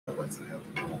parents that have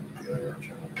the IR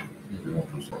channel, they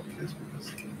won't post all kids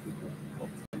because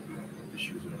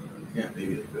issues. Yeah,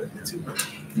 maybe they could. It's in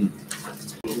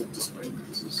despite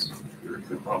this is very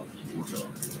good problems to work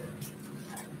on.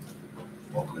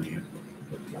 Welcome in.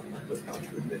 But how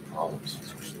to admit problems,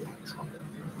 especially like Trump.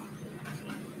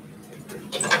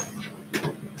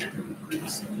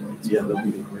 Yeah, they'll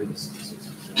be the greatest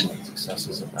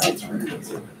successes of that.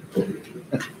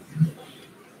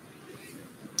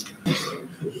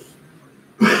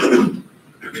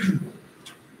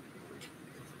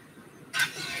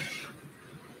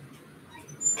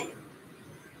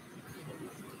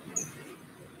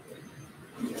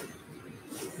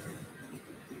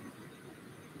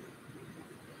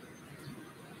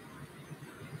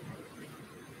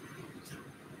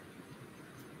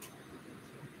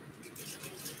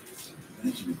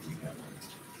 Imagine if we had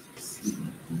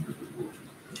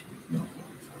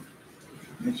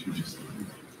next year just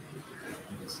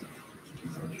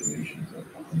congratulations of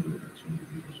 100 or 200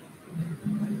 years.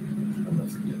 I'll never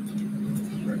forget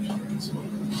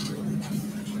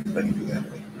I can do that.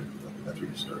 That's where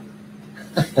you start.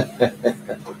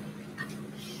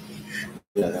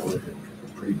 Yeah, that would have been a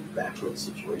pretty backward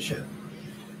situation.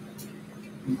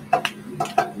 You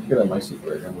got a nice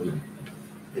break, I'm leaving.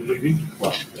 You're leaving?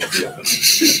 Well, yeah.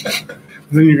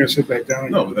 Then you're going to sit back down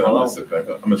again. No, but then I'll sit back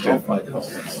up. I'm going to stand by.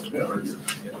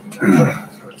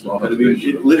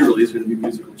 It literally is going to be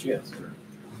musical chairs.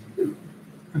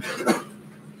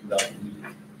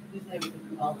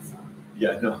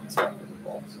 Yeah, no.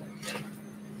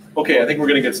 Okay, I think we're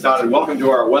going to get started. Welcome to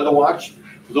our Weather Watch.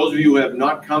 For those of you who have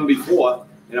not come before,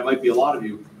 and it might be a lot of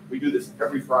you, we do this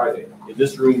every Friday in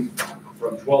this room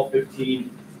from 12:15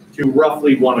 to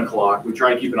roughly 1 o'clock. We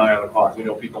try and keep an eye on the clock. We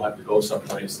know people have to go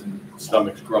someplace and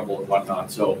stomachs grumble and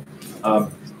whatnot. So,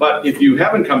 but if you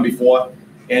haven't come before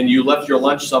and you left your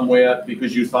lunch somewhere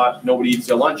because you thought nobody eats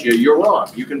their lunch here, you're wrong.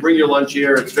 You can bring your lunch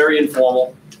here. It's very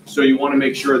informal. So you want to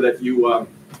make sure that you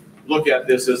look at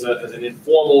this as an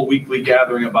informal weekly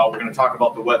gathering we're going to talk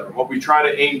about the weather. What we try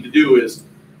to aim to do is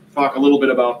talk a little bit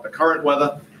about the current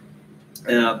weather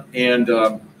and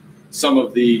some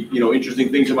of the interesting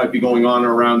things that might be going on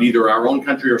around either our own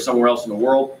country or somewhere else in the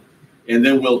world. And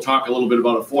then we'll talk a little bit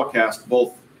about a forecast,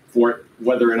 both for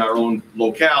weather in our own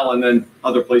locale and then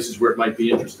other places where it might be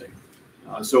interesting.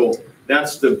 So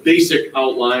that's the basic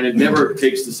outline. It never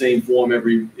takes the same form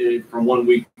from one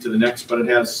week to the next, but it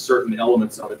has certain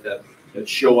elements of it that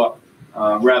show up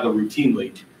rather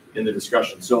routinely in the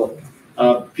discussion. So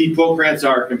Pete Pokrant's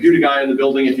our computer guy in the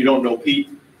building. If you don't know Pete,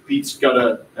 Pete's got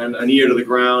an ear to the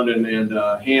ground and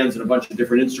hands and a bunch of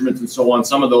different instruments and so on.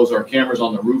 Some of those are cameras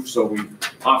on the roof, so we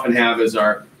often have as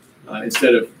our,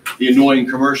 instead of the annoying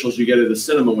commercials you get at the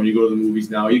cinema when you go to the movies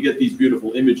now, you get these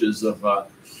beautiful images of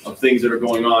things that are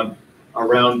going on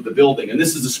around the building. And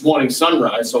this is this morning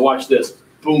sunrise, so watch this.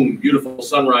 Boom, beautiful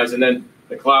sunrise, and then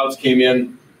the clouds came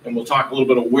in, and we'll talk a little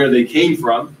bit of where they came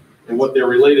from and what they're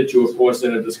related to, of course,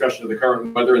 in a discussion of the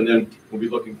current weather, and then we'll be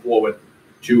looking forward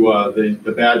to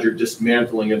the Badger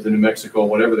dismantling of the New Mexico,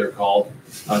 whatever they're called,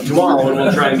 tomorrow, and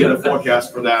we'll try and get a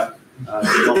forecast for that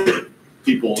to help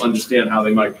people understand how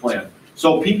they might plan.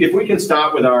 So, Pete, if we can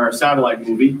start with our satellite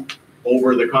movie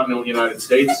over the continental United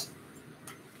States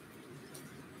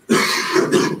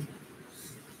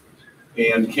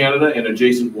and Canada and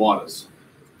adjacent waters.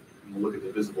 And we'll look at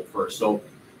the visible first. So,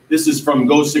 this is from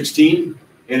GO16.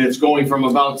 And it's going from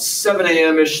about 7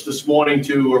 a.m.-ish this morning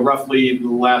to roughly the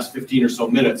last 15 or so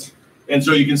minutes. And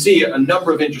so you can see a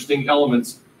number of interesting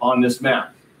elements on this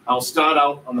map. I'll start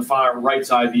out on the far right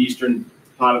side, the eastern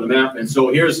part of the map. And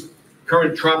so here's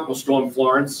current tropical storm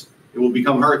Florence. It will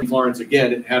become Hurricane Florence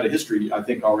again. It had a history, I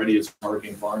think, already as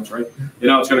Hurricane Florence, right? And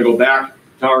now it's going to go back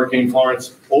to Hurricane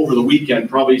Florence over the weekend,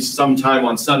 probably sometime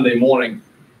on Sunday morning.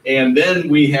 And then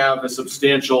we have a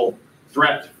substantial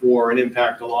threat for an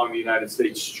impact along the United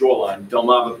States shoreline.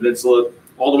 Delmarva Peninsula,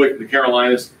 all the way from the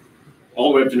Carolinas,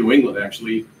 all the way up to New England,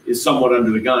 actually, is somewhat under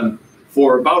the gun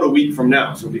for about a week from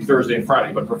now. So it'll be Thursday and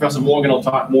Friday. But Professor Morgan will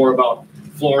talk more about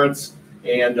Florence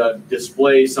and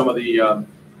display some of the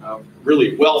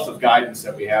really wealth of guidance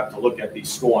that we have to look at these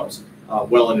storms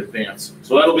well in advance.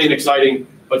 So that'll be an exciting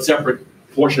but separate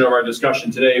portion of our discussion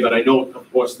today. But I note,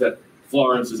 of course, that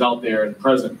Florence is out there and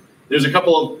present. There's a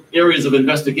couple of areas of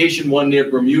investigation, one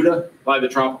near Bermuda by the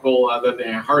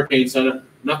the Hurricane Center.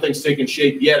 Nothing's taken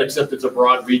shape yet, except it's a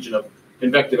broad region of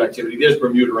convective activity. There's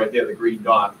Bermuda right there, the green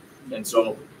dot. And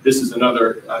so this is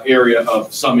another area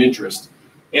of some interest.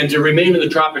 And to remain in the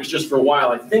tropics just for a while,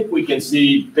 I think we can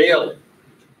see barely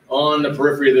on the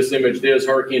periphery of this image, there's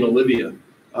Hurricane Olivia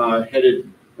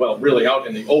headed, well, really out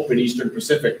in the open eastern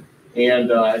Pacific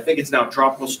And I think it's now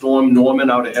Tropical Storm Norman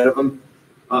out ahead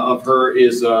of her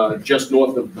is just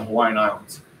north of the Hawaiian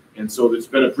Islands. And so it's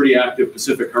been a pretty active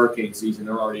Pacific hurricane season.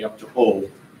 They're already up to O,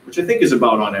 which I think is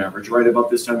about on average, right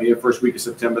about this time of year, first week of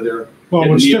September there. Well,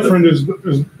 what's different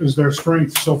is their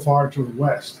strength so far to the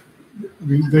west.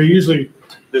 They're usually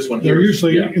this one here. They're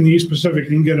usually in the East Pacific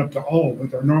and get up to O,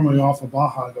 but they're normally off of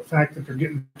Baja. The fact that they're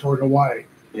getting toward Hawaii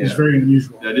is very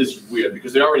unusual. That is weird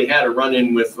because they already had a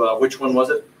run-in with which one was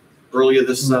it earlier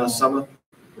this summer?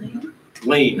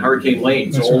 Lane, Hurricane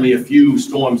Lane. So only a few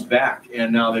storms back,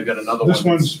 and now they've got another one. This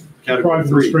one's Category probably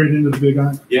 3. Straight into the Big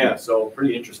Island. Yeah, so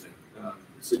pretty interesting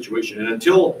situation. And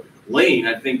until Lane,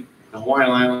 I think the Hawaiian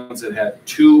Islands had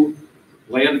 2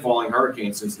 landfalling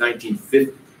hurricanes since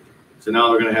 1950. So now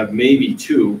they're going to have maybe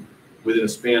 2 within a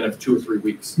span of 2 or 3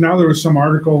 weeks. Now there was some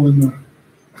article in the,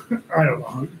 I don't know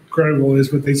how credible it is,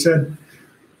 but they said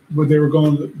but they were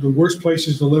going the worst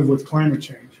places to live with climate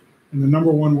change, and the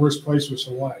 #1 worst place was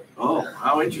Hawaii. Oh,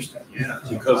 how interesting! Yeah,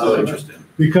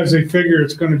 because they figure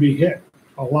it's going to be hit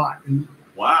a lot in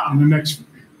the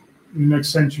next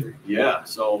century. Yeah,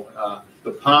 so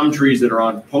the palm trees that are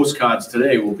on postcards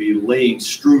today will be laying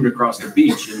strewn across the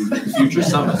beach in future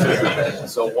summers.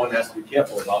 So one has to be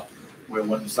careful about when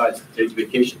one decides to take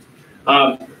vacation.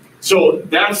 So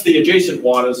that's the adjacent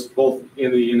waters, both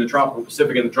in the tropical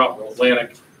Pacific and the tropical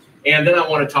Atlantic. And then I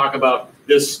want to talk about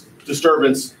this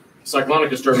disturbance,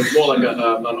 cyclonic disturbance, more like an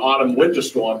autumn-winter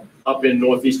storm up in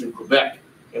northeastern Quebec.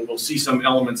 And we'll see some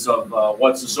elements of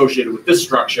what's associated with this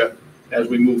structure as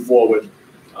we move forward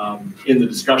in the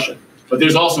discussion. But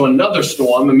there's also another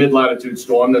storm, a mid-latitude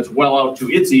storm, that's well out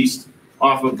to its east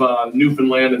off of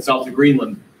Newfoundland and south of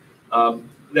Greenland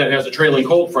that has a trailing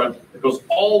cold front that goes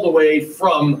all the way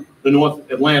from the North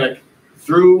Atlantic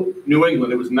through New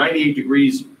England. It was 98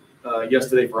 degrees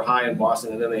yesterday for a high in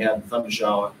Boston, and then they had a thunder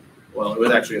shower. Well, it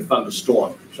was actually a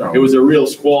thunderstorm. It was a real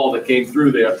squall that came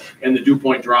through there, and the dew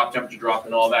point drop, temperature drop,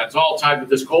 and all that. It's all tied with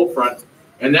this cold front,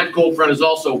 and that cold front is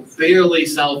also fairly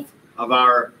south of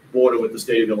our border with the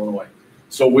state of Illinois.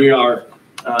 So we are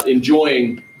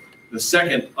enjoying the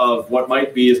second of what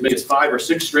might be as many as 5 or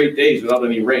 6 straight days without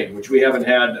any rain, which we haven't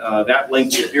had that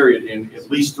lengthy a period in at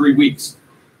least 3 weeks.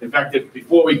 In fact,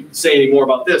 before we say any more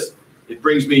about this, it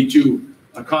brings me to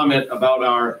a comment about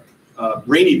our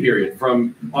rainy period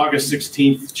from August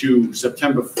 16th to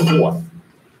September 4th.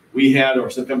 Or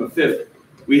September 5th,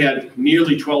 we had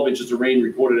nearly 12 inches of rain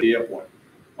recorded at the airport.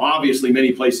 Obviously,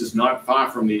 many places not far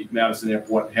from the Madison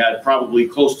airport had probably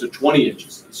close to 20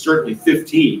 inches. Certainly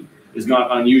 15 is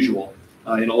not unusual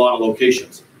in a lot of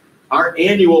locations. Our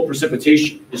annual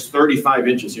precipitation is 35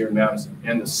 inches here in Madison,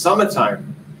 and the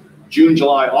summertime, June,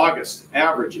 July, August,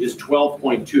 average is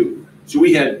 12.2. So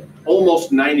we had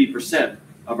almost 90%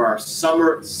 of our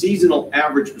summer seasonal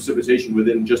average precipitation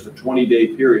within just a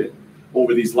 20-day period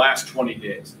over these last 20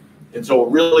 days. And so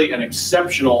really an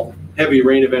exceptional heavy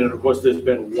rain event. And of course, there's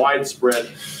been widespread,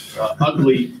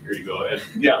 ugly. Here you go. And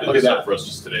yeah, look at that for us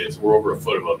just today. We're over a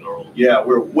foot above normal. Yeah,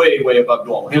 we're way, way above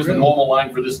normal. Here's the normal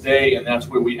line for this day, and that's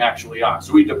where we actually are.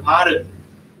 So we departed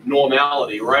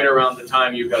normality right around the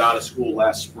time you got out of school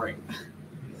last spring.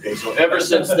 Okay, so ever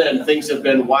since then, things have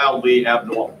been wildly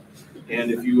abnormal.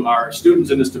 And if you are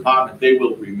students in this department, they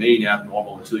will remain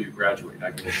abnormal until you graduate.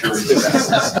 I can assure you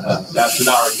that.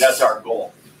 That's our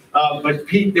goal. But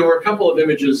Pete, there were a couple of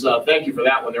images. Thank you for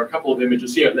that one. There are a couple of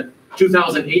images here. The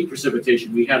 2008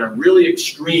 precipitation, we had a really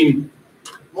extreme,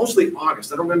 mostly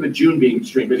August. I don't remember June being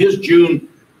extreme, but here's June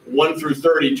 1 through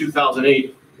 30,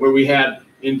 2008, where we had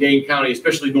in Dane County,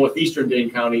 especially northeastern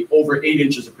Dane County, over 8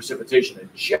 inches of precipitation.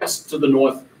 And just to the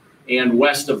north and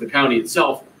west of the county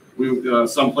itself,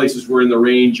 some places were in the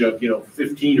range of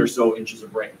 15 or so inches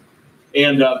of rain.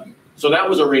 And so that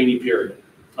was a rainy period.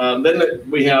 Then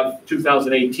we have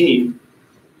 2018,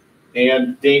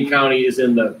 and Dane County is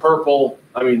in the purple,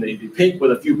 the pink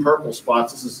with a few purple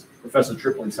spots. This is Professor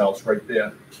Tripling's house right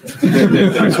there.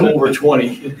 It's over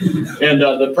 20. And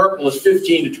the purple is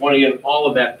 15 to 20, and all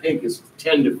of that pink is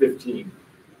 10 to 15.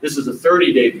 This is a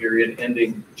 30-day period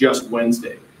ending just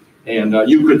Wednesday. And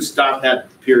you could stop that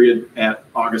period at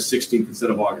August 16th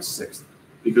instead of August 6th,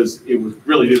 because it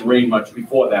really didn't rain much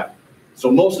before that.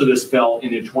 So most of this fell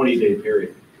in a 20-day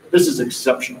period. This is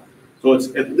exceptional. So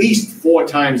it's at least 4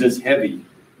 times as heavy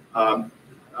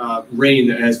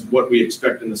rain as what we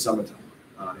expect in the summertime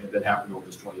that happened over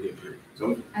this 20-day period.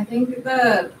 So I think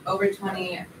the over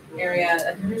 20 area,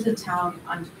 I think there's a town,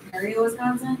 Ontario,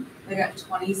 Wisconsin, they got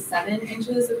 27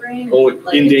 inches of rain. Oh,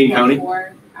 in Dane County?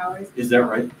 24 hours. Is that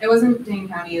right? It wasn't Dane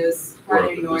County, it was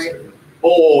farther north.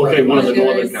 Oh, okay, one of the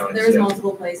northern counties. There's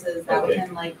multiple places that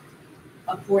within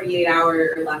a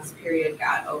 48-hour or less period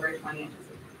got over 20 inches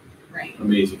of rain.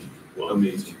 Amazing,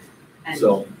 amazing. And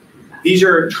So these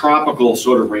are tropical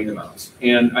sort of rain amounts,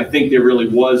 and I think there really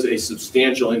was a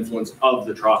substantial influence of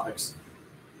the tropics.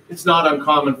 It's not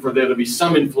uncommon for there to be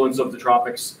some influence of the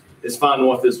tropics as far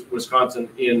north as Wisconsin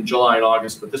in July and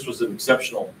August, but this was an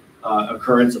exceptional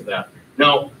occurrence of that.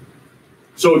 Now,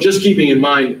 so just keeping in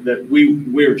mind that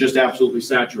we're just absolutely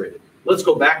saturated. Let's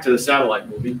go back to the satellite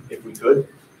movie, if we could,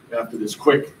 after this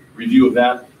quick review of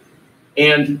that,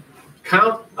 and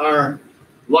count our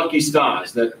lucky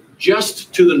stars that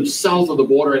just to the south of the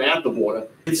border and at the border,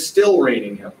 it's still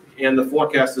raining heavily. And the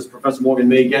forecast, as Professor Morgan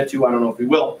may get to, I don't know if he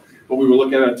will, but we were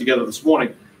looking at it together this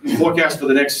morning. The forecast for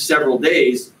the next several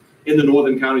days in the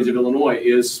northern counties of Illinois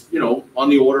is, on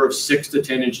the order of 6 to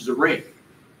 10 inches of rain.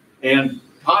 And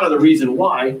part of the reason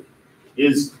why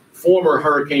is former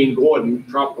Hurricane Gordon,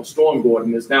 Tropical Storm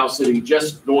Gordon, is now sitting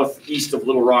just northeast of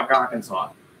Little Rock,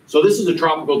 Arkansas. So this is a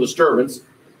tropical disturbance,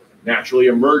 naturally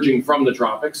emerging from the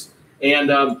tropics,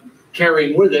 and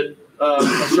carrying with it a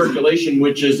circulation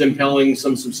which is impelling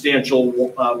some substantial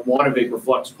water vapor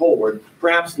flux forward,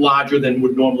 perhaps larger than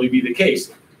would normally be the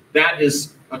case. That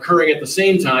is occurring at the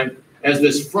same time as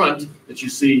this front that you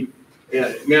see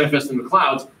manifest in the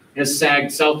clouds has sagged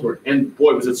southward. And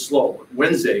boy, was it slow.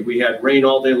 Wednesday, we had rain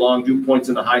all day long, dew points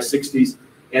in the high 60s.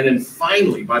 And then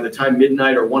finally, by the time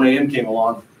midnight or 1 a.m. came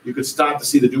along, you could start to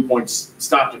see the dew points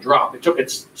start to drop. It took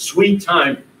its sweet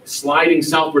time sliding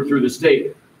southward through the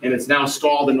state, and it's now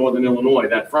stalled in northern Illinois,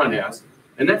 that front has.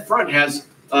 And that front has,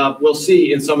 we'll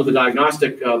see in some of the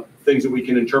diagnostic things that we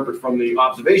can interpret from the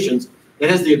observations, it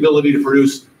has the ability to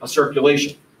produce a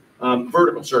circulation,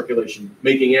 vertical circulation,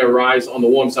 making air rise on the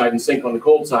warm side and sink on the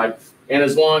cold side. And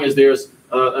as long as there's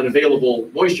an available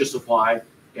moisture supply,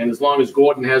 and as long as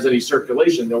Gordon has any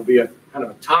circulation, there'll be a kind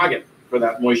of a target for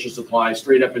that moisture supply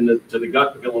straight up into the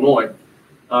gut of Illinois.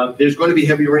 There's going to be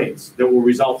heavy rains that will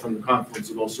result from the confluence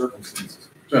of those circumstances.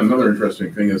 So another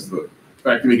interesting thing is the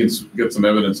fact that we can get some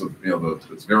evidence of,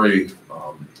 it's very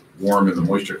warm and the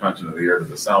moisture content of the air to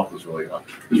the south is really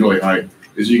high.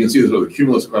 As you can see, there's the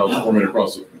cumulus clouds forming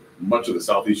across much of the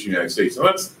southeastern United States. So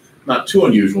that's not too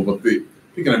unusual, but I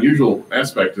think an unusual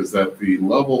aspect is that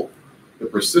the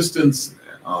persistence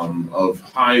of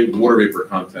high water vapor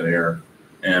content air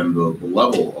and the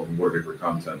level of water vapor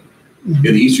content in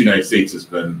the eastern United States has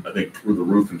been, I think, through the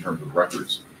roof in terms of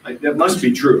records. That must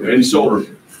be true. And so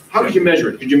how could you measure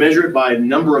it? Could you measure it by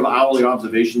number of hourly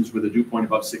observations with a dew point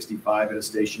above 65 at a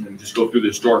station and just go through the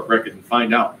historic record and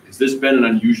find out, has this been an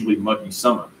unusually muggy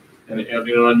summer and an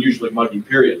unusually muggy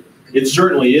period? It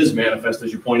certainly is manifest,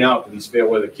 as you point out, in these fair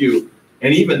weather Q.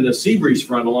 And even the sea breeze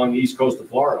front along the east coast of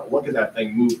Florida, look at that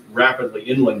thing move rapidly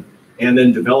inland and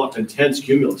then develop intense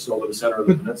cumulus over the center of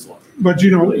the peninsula. But you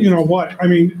know what? I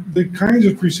mean, the kinds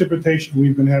of precipitation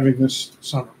we've been having this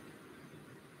summer,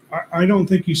 I don't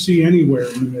think you see anywhere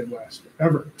in the Midwest,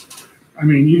 ever. I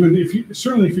mean,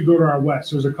 certainly if you go to our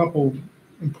west, there's a couple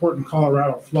important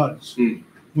Colorado floods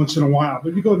once in a while. But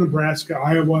if you go to Nebraska,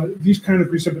 Iowa, these kind of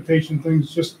precipitation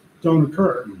things just don't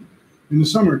occur in the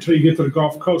summer until you get to the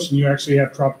Gulf Coast and you actually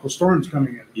have tropical storms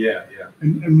coming in. Yeah.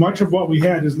 And much of what we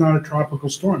had is not a tropical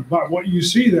storm. But what you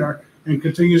see there and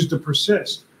continues to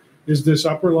persist is this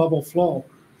upper level flow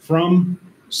from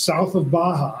south of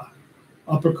Baja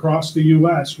up across the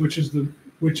U.S., which is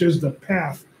the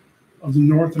path of the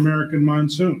North American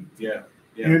monsoon. Yeah.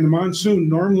 And the monsoon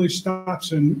normally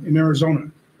stops in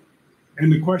Arizona.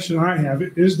 And the question I have,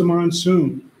 is the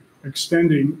monsoon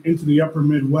extending into the upper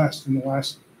Midwest in the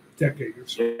last decade or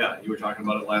so? Yeah, you were talking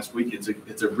about it last week.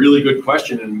 It's a really good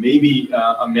question and maybe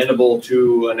amenable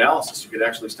to analysis. You could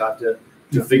actually start to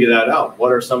figure that out.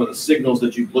 What are some of the signals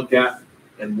that you've looked at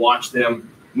and watched them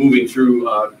moving through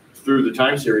the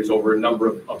time series over a number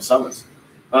of summers?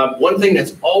 One thing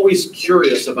that's always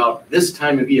curious about this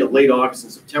time of year, late August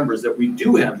and September, is that we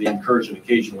do have the incursion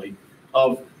occasionally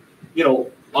of,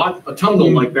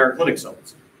 autumnal-like baroclinic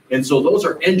zones. And so those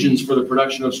are engines for the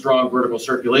production of strong vertical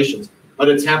circulations, but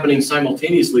it's happening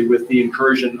simultaneously with the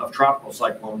incursion of tropical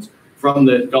cyclones from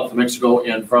the Gulf of Mexico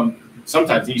and from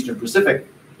sometimes the Eastern Pacific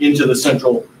into the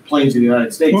central plains of the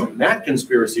United States. And that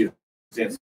conspiracy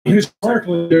stands.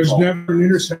 Historically, there's never an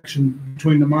intersection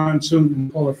between the monsoon and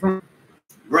the polar front.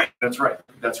 Right, that's right.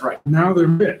 Now there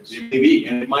is. It may be,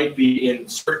 and it might be in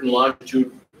certain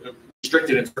longitude,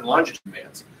 restricted in certain longitude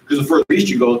bands. Because the further east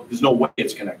you go, there's no way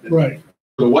it's connected. Right.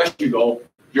 The west you go,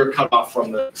 you're cut off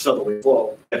from the southerly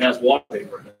flow that has water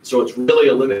vapor in it. So it's really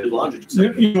a limited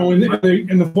longitude.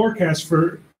 In the forecast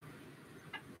for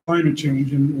climate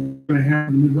change and we're going to have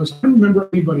in the Midwest, I don't remember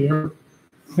anybody ever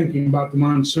thinking about the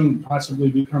monsoon possibly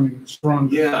becoming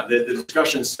stronger. Yeah, the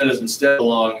discussion says instead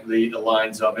along the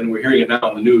lines of, and we're hearing it now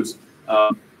on the news,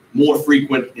 more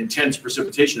frequent, intense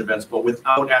precipitation events, but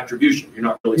without attribution. You're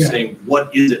not really Yeah. saying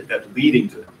what is it that's leading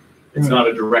to them. It's Right. not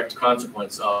a direct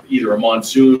consequence of either a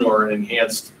monsoon or an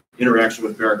enhanced interaction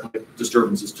with baroclinic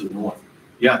disturbances to the north.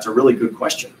 Yeah, it's a really good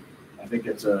question. I think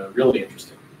it's really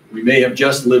interesting. We may have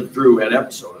just lived through an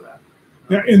episode of that.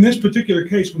 Yeah, in this particular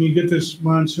case, when you get this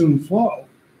monsoon flow,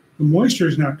 the moisture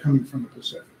is not coming from the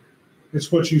Pacific.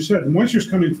 It's what you said. The moisture is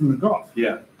coming from the Gulf,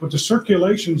 Yeah, but the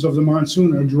circulations of the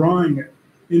monsoon are drawing it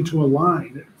into a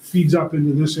line that feeds up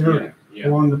into this area yeah.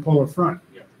 along the polar front.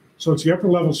 Yeah. So it's the upper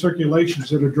level circulations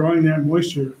that are drawing that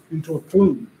moisture into a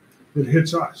plume that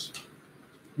hits us.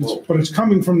 Whoa. But it's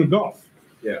coming from the Gulf.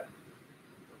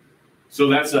 So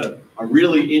that's a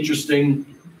really interesting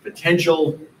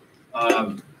potential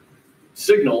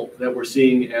signal that we're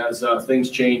seeing as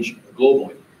things change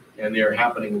globally and they're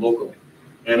happening locally.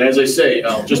 And as I say,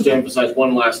 just to emphasize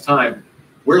one last time,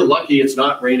 we're lucky it's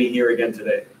not raining here again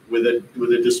today. With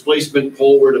a displacement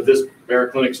poleward of this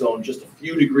baroclinic zone, just a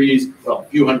few degrees, well, a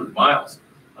few hundred miles,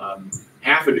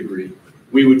 half a degree,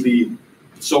 we would be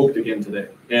soaked again today,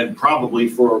 and probably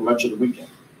for much of the weekend.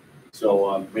 So,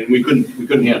 I mean, we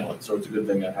couldn't handle it. So it's a good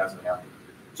thing that hasn't happened.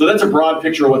 So that's a broad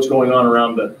picture of what's going on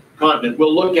around the continent.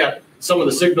 We'll look at some of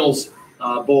the signals,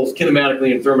 both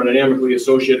kinematically and thermodynamically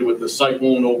associated with the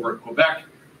cyclone over Quebec,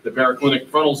 the baroclinic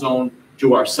frontal zone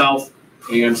to our south,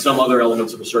 and some other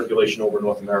elements of the circulation over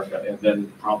North America, and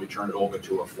then probably turn it over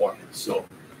to a forecast. So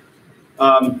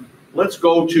let's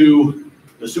go to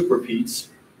the super Pete's.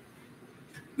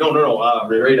 No,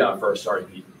 radar first. Sorry,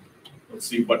 Pete. Let's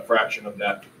see what fraction of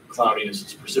that cloudiness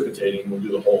is precipitating. We'll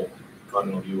do the whole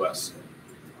continental U.S.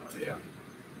 Yeah.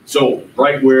 So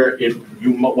right where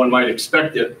one might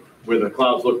expect it, where the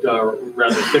clouds look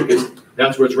rather thickest,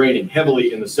 that's where it's raining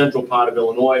heavily in the central part of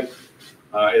Illinois,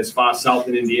 as far south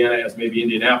in Indiana as maybe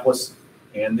Indianapolis.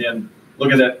 And then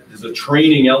look at that, there's a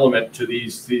training element to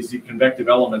these convective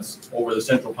elements over the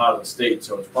central part of the state.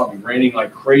 So it's probably raining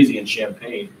like crazy in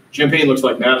Champaign. Champaign looks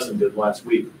like Madison did last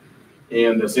week,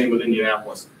 and the same with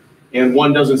Indianapolis. And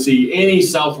one doesn't see any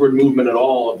southward movement at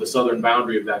all of the southern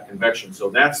boundary of that convection. So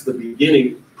that's the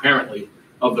beginning, apparently,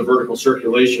 of the vertical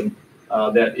circulation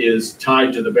that is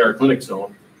tied to the baroclinic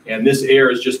zone. And this air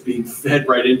is just being fed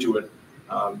right into it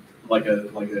like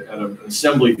an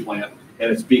assembly plant,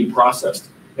 and it's being processed.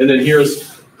 And then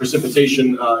here's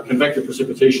precipitation, convective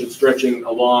precipitation stretching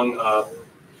along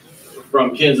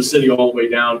from Kansas City all the way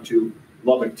down to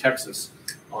Lubbock, Texas,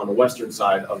 on the western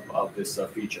side of this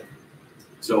feature.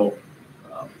 So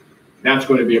that's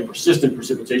going to be a persistent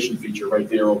precipitation feature right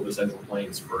there over the Central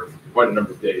Plains for quite a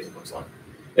number of days, it looks like.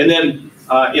 And then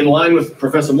in line with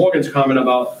Professor Morgan's comment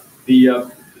about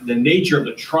the nature of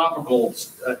the tropical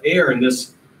air in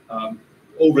this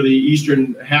over the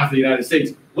eastern half of the United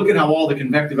States, look at how all the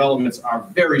convective elements are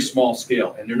very small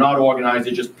scale, and they're not organized,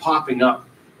 they're just popping up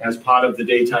as part of the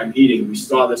daytime heating. We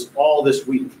saw this all this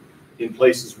week in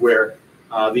places where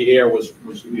the air was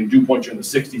dew points in the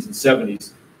 60s and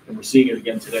 70s, and we're seeing it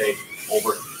again today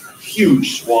over a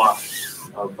huge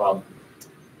swath of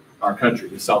our country,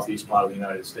 the southeast part of the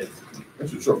United States.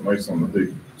 That's sort of nice on the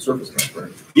big surface map,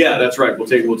 right? Yeah, that's right. We'll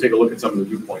take a look at some of the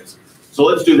dew points. So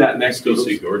let's do that next. Go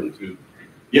see Gordon too.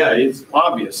 Yeah, it's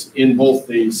obvious in both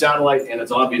the satellite and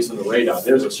it's obvious in the radar.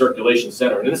 There's a circulation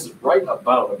center, and this is right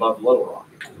about above Little Rock,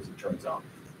 as it turns out,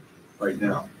 right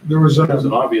now. There's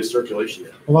an obvious circulation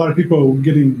there. a lot of people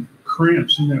getting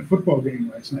cramps in that football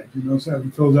game last night. You notice that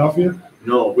in Philadelphia?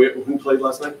 No, who played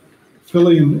last night?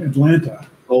 Philly and Atlanta.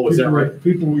 Oh, was that right?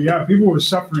 People were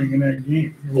suffering in that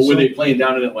game. Or were they playing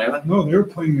down in Atlanta? No, they were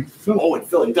playing in Philly. Oh, in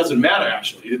Philly. It doesn't matter,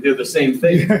 actually. They're the same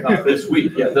thing this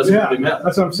week. Yeah, it doesn't really matter.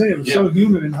 That's what I'm saying. It was Yeah. so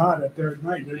humid and hot up there at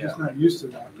night. They're just Yeah. not used to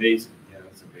that. Amazing. Yeah,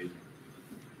 that's amazing.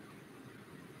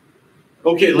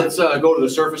 Okay, let's go to the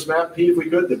surface map, Pete, if we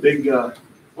could. The big, what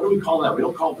do we call that? We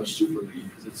don't call it the super Pete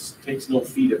because it takes no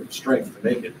feat of strength to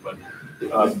make it.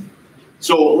 But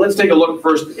so let's take a look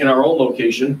first in our own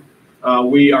location.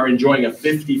 We are enjoying a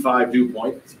 55 dew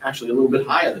point. It's actually a little bit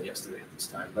higher than yesterday at this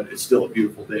time, but it's still a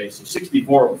beautiful day. So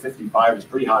 64 over 55 is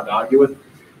pretty hard to argue with.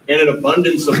 And an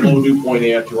abundance of low dew point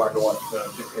air to our north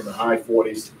in the high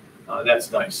 40s.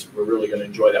 That's nice. We're really going to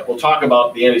enjoy that. We'll talk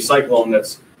about the anticyclone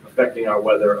that's affecting our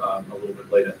weather a little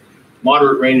bit later.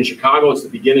 Moderate rain in Chicago. It's the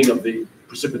beginning of the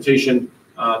precipitation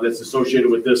that's associated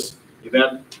with this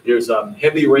event. There's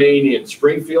heavy rain in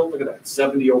Springfield. Look at that,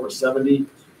 70 over 70.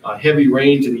 Heavy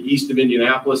rain to the east of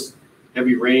Indianapolis.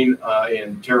 Heavy rain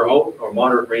in Terre Haute, or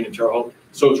moderate rain in Terre Haute.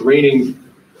 So it's raining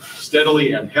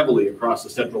steadily and heavily across the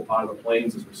central part of the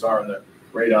plains, as we saw in the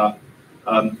radar.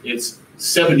 It's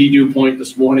 70 dew point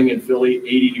this morning in Philly,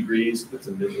 80 degrees. It's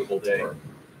a miserable day.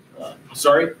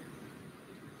 Sorry?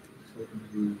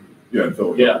 Yeah, in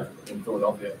Philadelphia. Yeah, in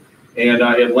Philadelphia. And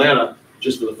Atlanta,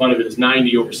 just for the fun of it, is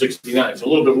 90 over 69. It's a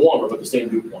little bit warmer, but the same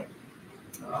dew point.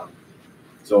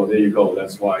 So there you go.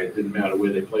 That's why it didn't matter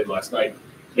where they played last night.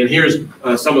 And here's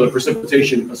some of the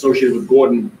precipitation associated with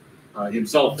Gordon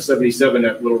himself, 77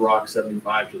 at Little Rock,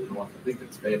 75 to the north. I think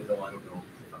that's Fayetteville. I don't know.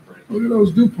 Look at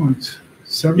those dew points.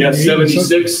 Yeah,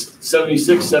 76,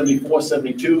 76, 74,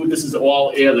 72. This is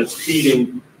all air that's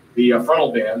feeding the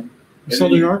frontal band. And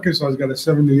Southern Arkansas's got a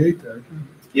 78 there.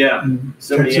 Yeah, And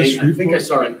 78. Texas, I think I Shreveport.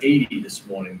 saw an 80 this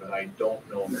morning, but I don't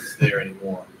know if it's there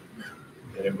anymore.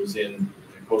 And it was in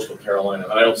coastal Carolina,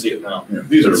 but I don't see it now. Yeah,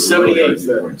 these are It's 78 really high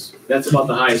there. points. That's about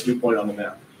the highest dew point on the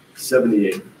map.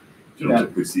 78. You don't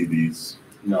typically see these.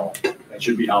 No, that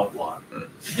should be outlawed.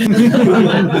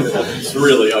 It's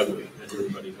really ugly, as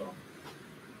everybody knows.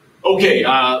 Okay,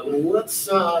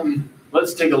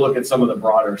 let's take a look at some of the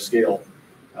broader scale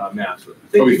maps.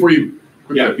 Oh, before you,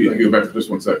 Yeah. Pete, go back to this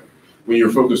one sec. When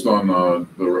you're focused on the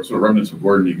sort of remnants of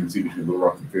Gordon, you can see between Little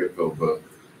Rock and Fayetteville, the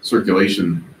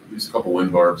circulation, at least a couple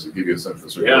wind barbs that give you a sense of the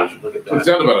circulation. Yeah, look at So it's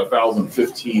that. down to about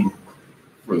 1,015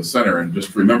 for the center, and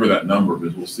just remember that number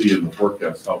because we'll see in the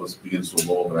forecast how this begins to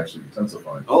evolve and actually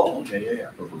intensify Oh, okay, yeah, yeah.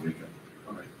 over the weekend.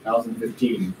 All right,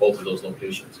 1,015, both of those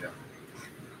locations, yeah.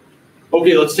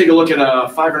 Okay, let's take a look at a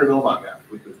 500 milliwatt map,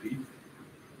 if we could, Pete.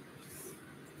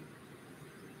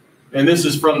 And this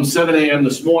is from 7 a.m.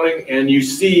 this morning, and you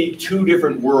see two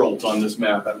different worlds on this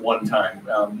map at one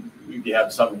time. You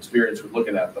have some experience with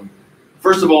looking at them.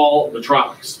 First of all, the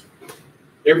tropics.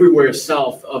 Everywhere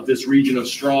south of this region of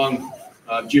strong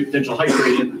geopotential height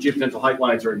gradient, the geopotential height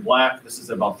lines are in black. This is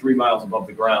about 3 miles above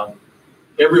the ground.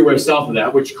 Everywhere south of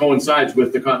that, which coincides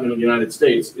with the continental United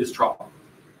States, is tropical.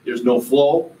 There's no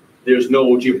flow, there's no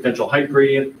geopotential height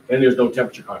gradient, and there's no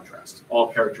temperature contrast, all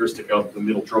characteristic of the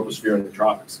middle troposphere in the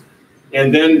tropics.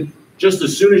 And then just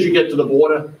as soon as you get to the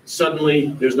border, suddenly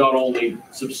there's not only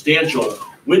substantial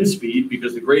wind speed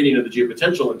because the gradient of the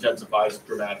geopotential intensifies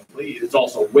dramatically, it's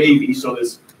also wavy, so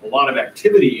there's a lot of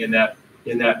activity in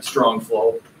that strong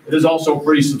flow. There's also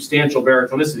pretty substantial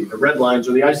baroclinicity. The red lines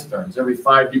are the isotherms every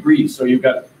 5 degrees. So you've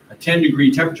got a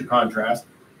 10-degree temperature contrast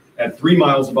at 3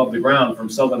 miles above the ground from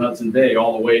southern Hudson Bay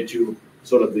all the way to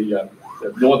sort of the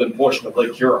northern portion of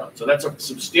Lake Huron. So that's a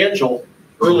substantial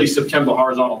early September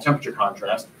horizontal temperature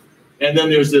contrast. And then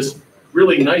there's this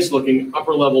really nice looking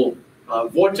upper level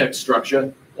vortex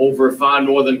structure over far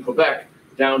northern Quebec,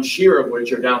 down sheer of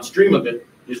which, or downstream of it,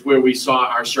 is where we saw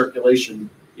our circulation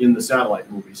in the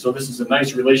satellite movie. So this is a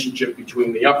nice relationship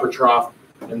between the upper trough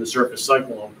and the surface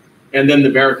cyclone. And then the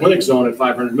baroclinic zone at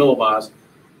 500 millibars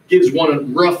gives one a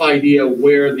rough idea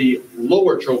where the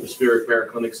lower tropospheric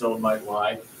baroclinic zone might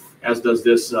lie, as does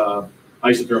this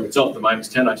isotherm itself, the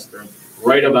 -10 isotherm,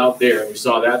 right about there. And we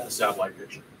saw that in the satellite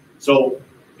picture. So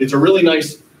it's a really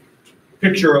nice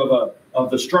picture of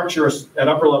the structure at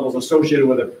upper levels associated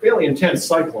with a fairly intense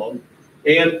cyclone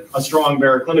and a strong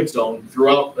baroclinic zone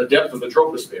throughout the depth of the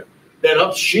troposphere. Then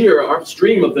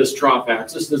upstream of this trough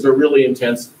axis, there's a really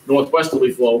intense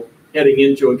northwesterly flow heading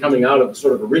into and coming out of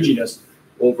sort of a ridginess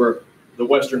over the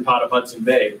western part of Hudson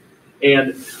Bay.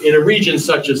 And in a region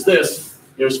such as this,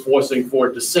 there's forcing for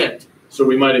descent. So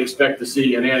we might expect to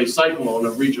see an anticyclone,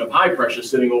 a region of high pressure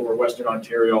sitting over western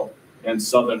Ontario and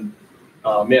southern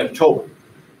Manitoba.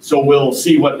 So we'll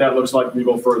see what that looks like when we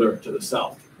go further to the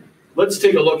south. Let's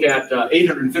take a look at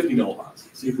 850 millibars.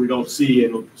 See if we don't see,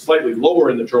 in slightly lower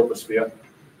in the troposphere,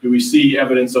 do we see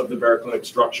evidence of the baroclinic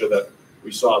structure that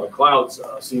we saw the clouds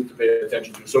seem to pay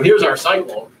attention to. So here's our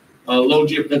cyclone, low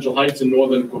geopotential heights in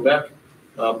northern Quebec.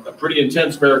 A pretty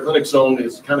intense baroclinic zone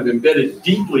is kind of embedded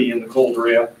deeply in the colder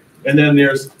air. And then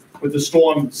there's, with the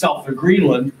storm south of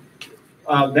Greenland,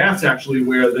 that's actually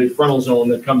where the frontal zone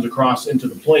that comes across into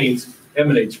the plains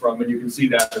emanates from. And you can see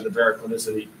that in the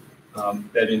baroclinicity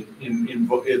that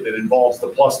involves the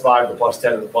 +5, the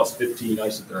 +10, and the +15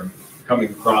 isotherm coming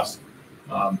across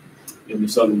in the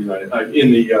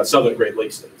southern Great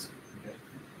Lakes states. Okay.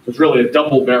 So it's really a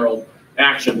double-barreled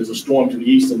action. There's a storm to the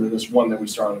east, and then this one that we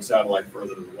saw on the satellite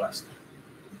further to the west.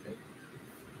 Okay.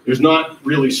 There's not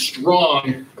really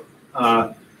strong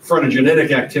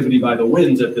frontogenetic activity by the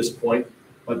winds at this point,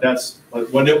 but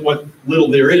what little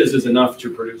there is enough to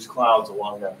produce clouds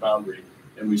along that boundary.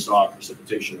 And we saw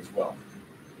precipitation as well,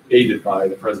 aided by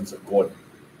the presence of Gordon.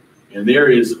 And there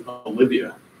is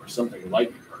Olivia, or something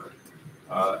like her,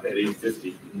 at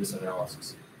 850 in this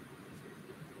analysis.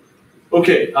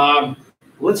 Okay,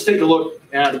 let's take a look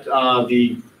at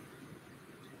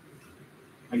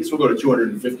I guess we'll go to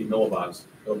 250 millibars.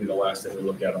 That'll be the last thing we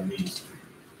look at on these.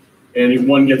 And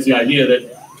one gets the idea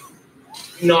that,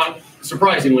 not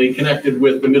surprisingly, connected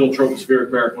with the middle tropospheric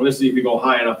baroclinicity, if you go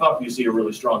high enough up, you see a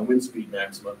really strong wind speed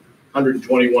maximum,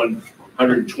 121,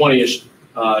 120-ish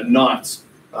knots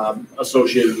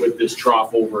associated with this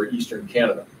trough over eastern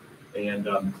Canada. And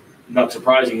not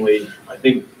surprisingly, I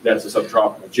think that's a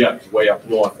subtropical jet way up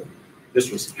north. And this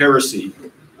was heresy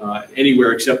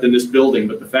anywhere except in this building,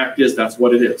 but the fact is that's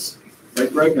what it is.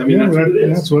 Right, Greg? I mean, Yeah, that's what it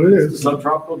is. that's what it is. It's a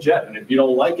subtropical jet, and if you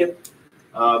don't like it,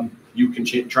 you can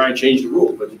try and change the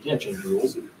rule, but you can't change the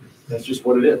rules. That's just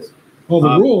what it is. Well,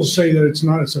 the rules say that it's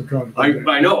not a subtropical.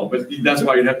 I know, but that's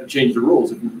why you'd have to change the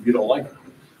rules if you don't like it.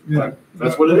 Yeah,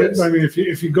 That's what it is. I mean,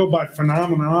 if you go by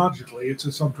phenomenologically, it's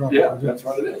a subtropical. Yeah, jet. that's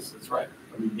what it is. That's right.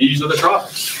 I mean, these are the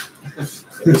tropics.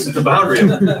 This is the boundary.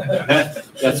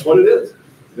 That's what it is.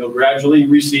 They'll gradually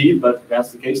recede, but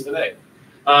that's the case today.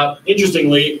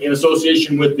 Interestingly, in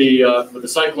association with the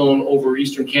cyclone over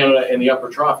eastern Canada and the upper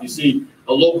trough, you see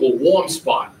a local warm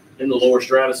spot in the lower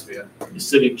stratosphere is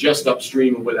sitting just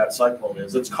upstream of where that cyclone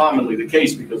is. That's commonly the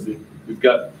case because we've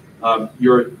got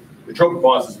your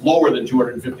tropopause is lower than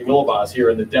 250 millibars here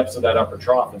in the depths of that upper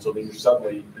trough, and so then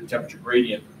suddenly the temperature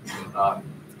gradient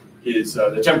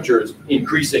the temperature is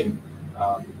increasing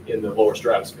in the lower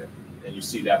stratosphere, and you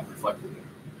see that reflected.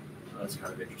 That's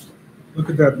kind of interesting. Look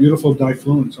at that beautiful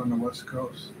diffluence on the west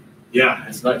coast. Yeah,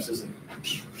 it's nice, isn't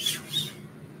it?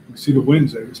 You see the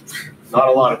winds there. Not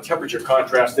a lot of temperature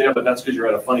contrast there, but that's because you're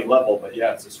at a funny level. But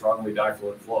yeah, it's a strongly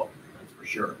diffluent flow, that's for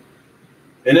sure.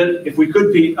 And then if we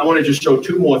could, Pete, I want to just show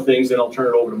two more things, and I'll turn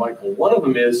it over to Michael. One of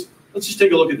them is, let's just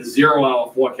take a look at the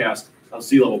 0-hour forecast of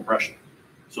sea level pressure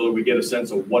so that we get a sense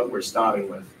of what we're starting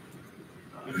with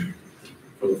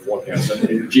for the forecast.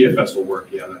 And GFS will work.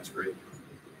 Yeah, that's great.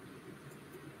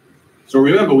 So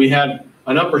remember, we had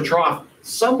an upper trough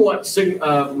somewhat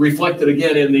reflected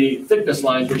again in the thickness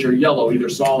lines, which are yellow, either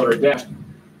solid or dashed,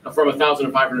 from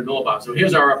 1,500 millibars. So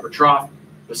here's our upper trough.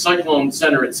 The cyclone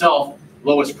center itself,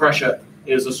 lowest pressure,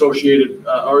 is associated,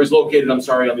 or is located, I'm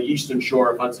sorry, on the eastern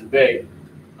shore of Hudson Bay.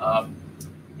 And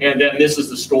then this is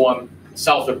the storm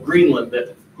south of Greenland,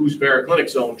 whose baroclinic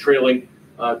zone trailing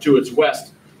to its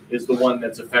west is the one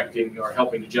that's affecting or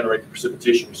helping to generate the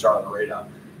precipitation we saw on the radar.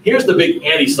 Here's the big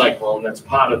anticyclone that's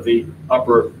part of the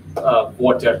upper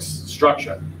vortex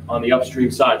structure on the upstream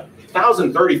side.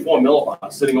 1,034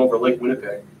 millibars sitting over Lake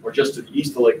Winnipeg, or just to the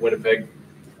east of Lake Winnipeg,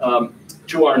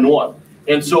 to our north.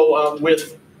 And so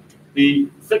with the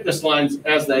thickness lines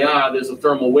as they are, there's a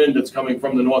thermal wind that's coming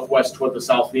from the northwest toward the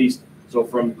southeast, so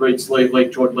from Great Slave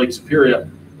Lake toward Lake Superior.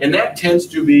 And that tends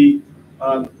to be,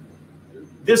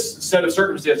 this set of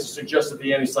circumstances suggests that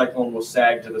the anticyclone will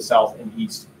sag to the south and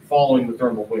east, following the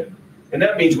thermal wind. And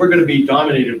that means we're going to be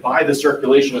dominated by the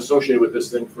circulation associated with this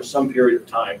thing for some period of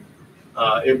time.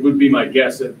 It would be my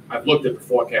guess, that I've looked at the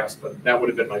forecast, but that would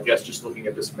have been my guess just looking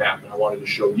at this map, and I wanted to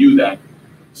show you that,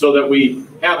 so that we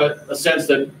have a sense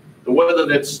that the weather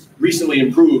that's recently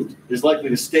improved is likely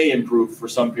to stay improved for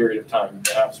some period of time.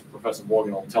 Perhaps Professor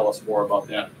Morgan will tell us more about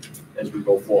that as we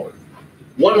go forward.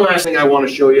 One last thing I want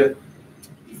to show you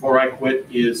before I quit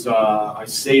is, I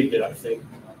saved it, I think.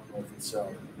 I don't know if it's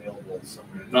available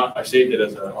somewhere. Not, I saved it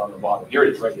as on the bottom. Here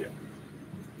it is, right here.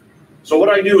 So what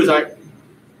I do is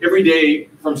every day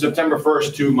from September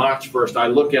 1st to March 1st, I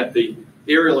look at the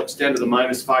aerial extent of the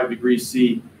 -5 degrees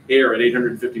C air at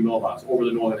 850 millibars over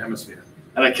the northern hemisphere.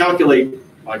 And I calculate,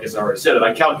 I guess I already said it,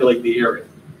 I calculate the area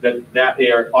that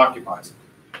air occupies.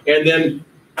 And then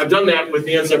I've done that with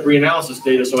the NCEP reanalysis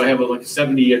data, so I have like a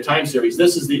 70-year time series.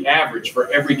 This is the average for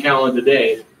every calendar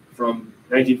day from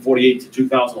 1948 to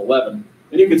 2011.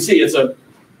 And you can see it's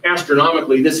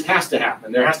astronomically, this has to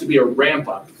happen. There has to be a ramp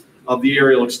up of the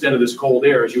aerial extent of this cold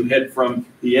air as you head from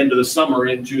the end of the summer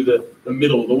into the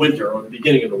middle of the winter or the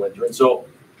beginning of the winter. And so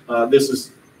this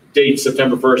is date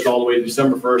September 1st all the way to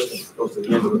December 1st, and it goes to the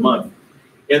end of the month.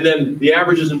 And then the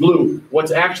average is in blue.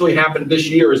 What's actually happened this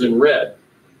year is in red.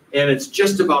 And it's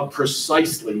just about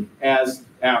precisely as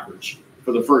average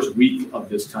for the first week of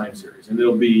this time series. And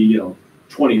it'll be,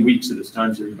 20 weeks of this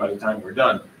time series by the time we're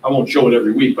done. I won't show it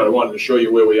every week, but I wanted to show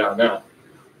you where we are now.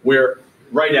 We're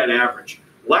right at average.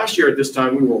 Last year at this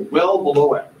time, we were well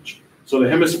below average. So the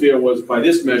hemisphere was, by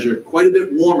this measure, quite a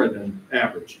bit warmer than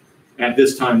average at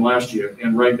this time last year.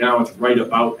 And right now, it's right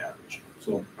about average.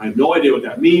 So I have no idea what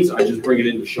that means. I just bring it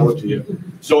in to show it to you.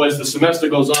 So as the semester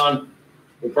goes on,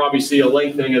 we'll probably see a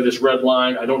lengthening of this red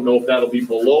line. I don't know if that'll be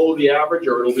below the average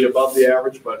or it'll be above the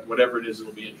average, but whatever it is,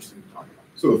 it'll be interesting to talk about.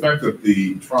 So the fact that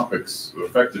the tropics, the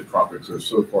affected tropics, are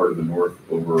so far to the north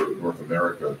over North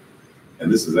America,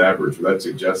 and this is average, that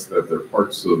suggests that there are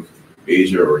parts of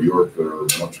Asia or Europe that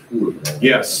are much cooler than that.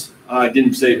 Yes, I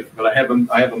didn't save it, but I have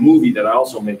a movie that I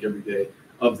also make every day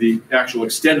of the actual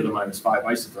extent of the -5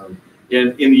 isotherm.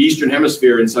 And in the Eastern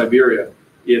Hemisphere in Siberia,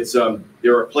 it's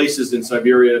there are places in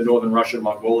Siberia, northern Russia, and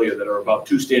Mongolia that are about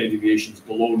 2 standard deviations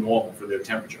below normal for their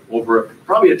temperature, over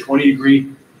probably a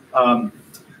 20-degree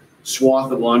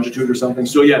swath of longitude or something.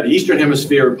 So yeah, the Eastern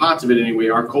Hemisphere, parts of it anyway,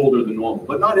 are colder than normal,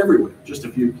 but not everywhere, just a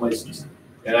few places.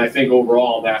 And I think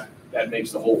overall that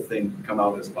makes the whole thing come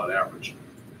out as about average.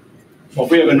 Well,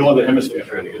 if we have a northern hemisphere,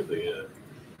 Trying to get the,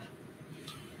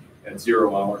 at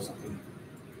 0 hour or something.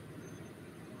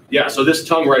 Yeah, so this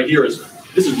tongue right here is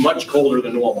much colder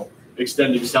than normal,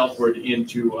 extending southward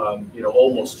into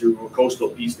almost to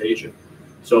coastal East Asia.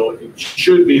 So it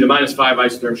should be the -5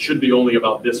 isotherm should be only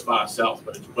about this far south,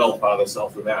 but it's well farther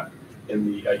south of that in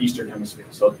the Eastern Hemisphere.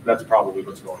 So that's probably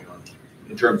what's going on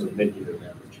in terms of making it an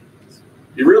average.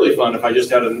 It'd be really fun if I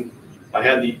just had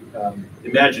the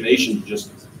imagination to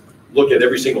just look at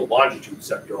every single longitude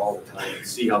sector all the time and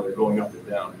see how they're going up and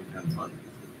down. It'd be kind of fun.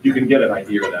 You can get an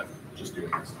idea of that just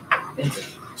doing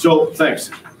this. So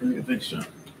thanks. Yeah, thanks, John.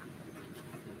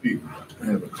 I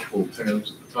have a couple of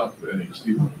tabs at the top of any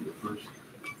Steve want to go first.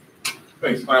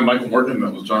 Thanks. I'm Michael Martin.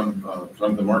 That was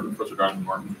Jonathan Martin, Professor Jonathan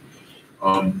Martin.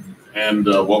 And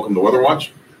welcome to Weather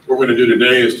Watch. What we're going to do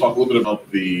today is talk a little bit about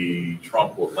the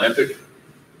tropical Atlantic,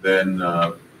 then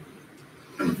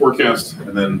and the forecast,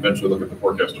 and then eventually look at the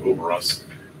forecast over us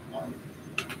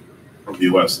from the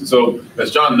U.S. And so,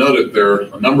 as John noted, there are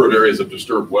a number of areas of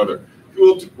disturbed weather. If you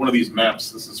look at one of these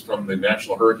maps, this is from the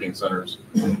National Hurricane Center's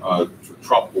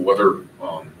tropical weather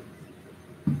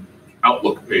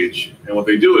outlook page. And what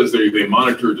they do is they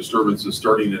monitor disturbances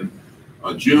starting in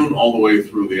June all the way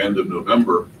through the end of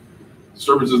November.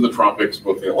 Disturbances in the tropics,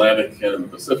 both the Atlantic and in the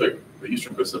Pacific, the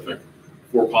Eastern Pacific,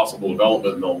 for possible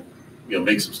development. And they'll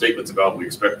make some statements about we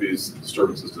expect these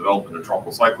disturbances to develop in a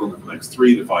tropical cyclone in the next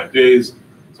 3 to 5 days,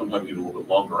 sometimes even a little bit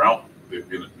longer out. They've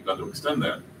begun to extend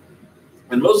that.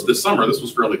 And most of the summer, this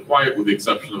was fairly quiet with the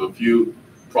exception of a few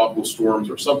tropical storms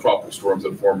or subtropical storms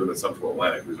that formed in the central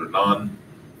Atlantic. These are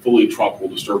non-fully tropical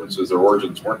disturbances. Their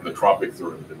origins weren't in the tropics, they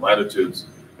were in latitudes,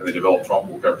 and they developed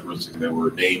tropical characteristics and they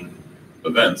were named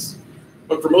events.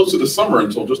 But for most of the summer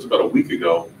until just about a week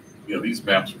ago, these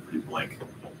maps were pretty blank.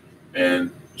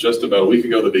 And just about a week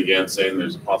ago, they began saying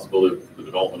there's a possibility of the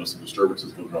development of some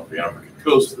disturbances moving off the African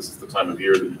coast. This is the time of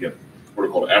year that you get what are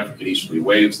called African easterly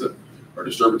waves that are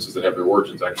disturbances that have their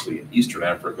origins actually in eastern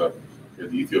Africa, in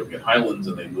the Ethiopian highlands,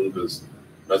 and they move as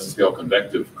mesoscale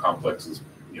convective complexes,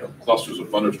 clusters of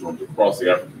thunderstorms across the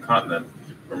African continent,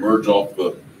 emerge off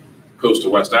the coast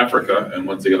of West Africa, and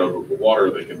once they get over the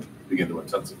water, they can begin to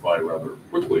intensify rather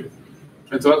quickly.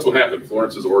 And so that's what happened.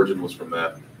 Florence's origin was from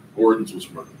that. Gordon's was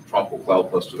from a tropical cloud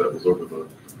cluster that was over the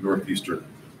northeastern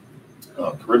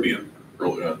Caribbean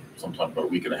early, sometime about a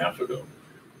week and a half ago.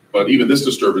 But even this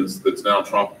disturbance that's now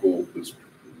tropical is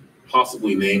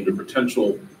possibly named a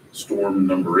potential storm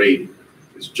number 8.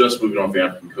 It's just moving off the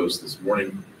African coast this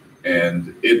morning.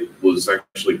 And it was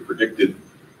actually predicted,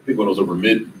 I think when it was over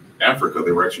mid-Africa,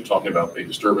 they were actually talking about a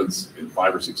disturbance in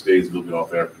 5 or 6 days moving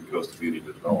off the African coast beginning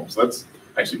to develop. So that's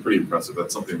actually pretty impressive.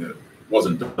 That's something that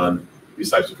wasn't done. These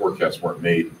types of forecasts weren't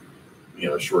made,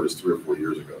 as short as 3 or 4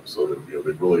 years ago. So that,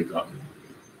 they've really gotten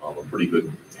a pretty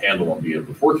good handle on being able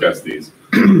to forecast these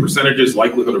percentages,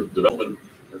 likelihood of development.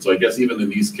 And so I guess even in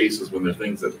these cases, when there are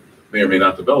things that may or may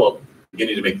not develop,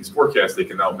 beginning to make these forecasts, they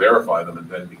can now verify them and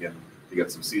then begin to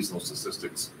get some seasonal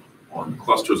statistics on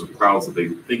clusters of clouds that they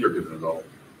think are going to develop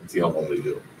and see how well they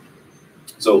do.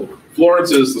 So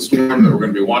Florence is the storm that we're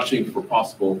going to be watching for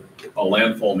possible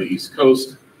landfall on the East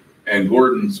Coast. And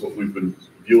Gordon's what we've been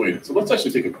viewing. So let's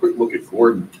actually take a quick look at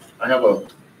Gordon. I have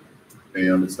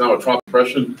it's now a tropical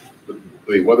depression.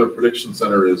 The Weather Prediction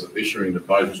Center is issuing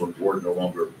advisories on Gordon no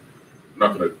longer. I'm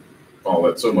not going to follow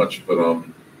that so much, but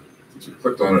since you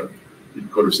clicked on it, you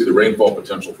can go to see the rainfall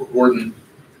potential for Gordon.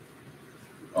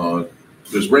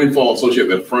 There's rainfall associated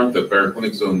with that front, that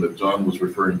baroclinic zone that John was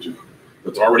referring to,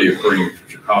 that's already occurring from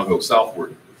Chicago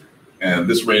southward. And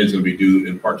this rain is going to be due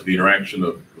in part to the interaction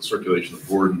of the circulation of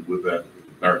Gordon with that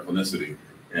baroclinicity,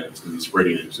 and it's going to be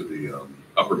spreading into the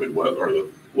upper Midwest or the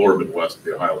lower Midwest,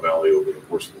 the Ohio Valley over the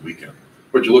course of the weekend.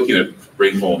 But you're looking at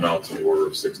rainfall amounts in the order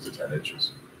of 6 to 10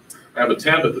 inches. I have a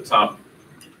tab at the top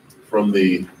from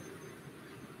the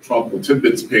tropical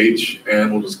tidbits page,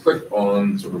 and we'll just click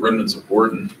on sort of remnants of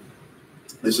Gordon.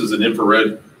 This is an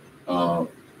infrared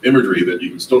imagery that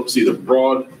you can still see the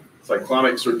broad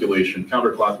cyclonic circulation,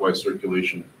 counterclockwise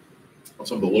circulation of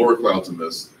some of the lower clouds in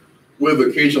this, with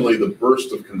occasionally the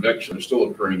burst of convection still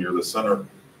occurring near the center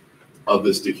of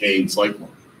this decaying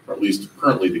cyclone. or at least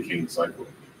currently decaying cyclone.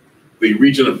 The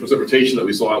region of precipitation that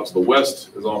we saw out to the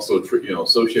west is also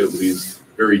associated with these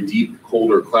very deep,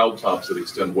 colder cloud tops that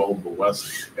extend well to the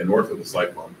west and north of the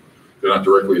cyclone. They're not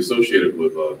directly associated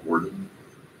with Gordon,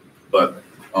 but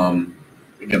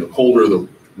again, the colder, the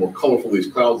more colorful these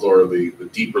clouds are, the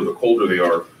deeper, the colder they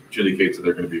are, which indicates that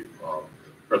they're going to be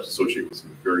perhaps associated with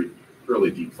some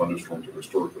fairly deep thunderstorms that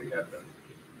historically have been.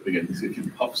 But again, you see a few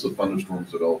puffs of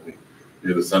thunderstorms developing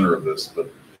near the center of this,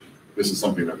 but this is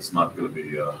something that's not going to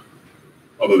be,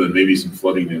 other than maybe some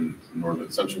flooding in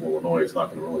northern central Illinois, it's not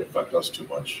going to really affect us too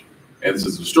much. And this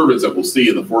is a disturbance that we'll see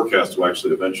in the forecast will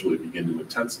actually eventually begin to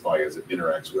intensify as it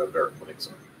interacts with that baroclinic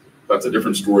zone. That's a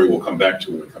different story we'll come back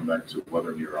to when we come back to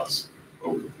weather near us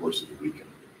over the course of the weekend.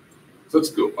 So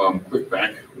let's go, click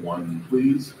back one,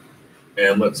 please.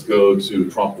 And let's go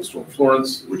to Tropical Storm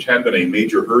Florence, which had been a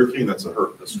major hurricane. That's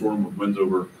a storm with winds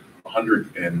over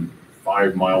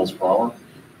 105 miles per hour.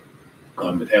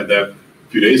 It had that a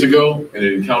few days ago, and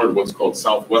it encountered what's called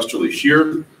southwesterly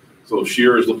shear. So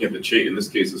shear is looking at the change. In this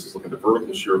case, this is looking at the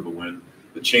vertical shear of the wind,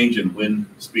 the change in wind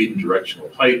speed and directional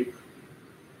height.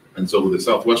 And so with the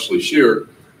southwesterly shear,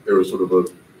 there was sort of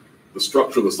the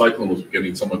structure of the cyclone was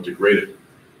getting somewhat degraded.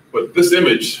 But this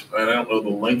image, and I don't know the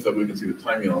length of it, we can see the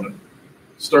timing on it,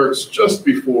 starts just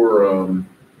before,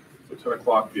 so 10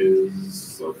 o'clock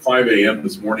is 5 a.m.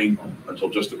 this morning until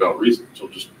just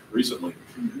recently.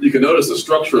 You can notice the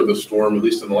structure of the storm, at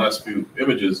least in the last few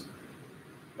images,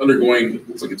 undergoing,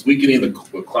 looks like it's weakening, the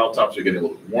cloud tops are getting a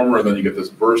little warmer, and then you get this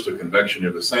burst of convection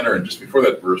near the center, and just before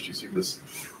that burst, you see this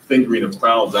thin green of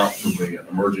clouds out from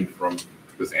emerging from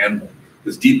this animal.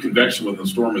 This deep convection within the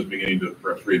storm is beginning to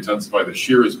perhaps re-intensify. The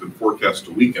shear has been forecast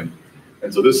to weaken,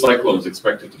 and so this cyclone is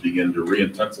expected to begin to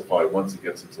re-intensify once it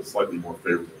gets into a slightly more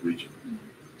favorable region.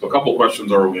 So a couple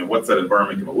questions are, what's that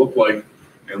environment going to look like,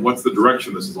 and what's the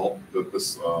direction this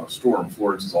storm,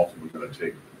 Florence, is ultimately going to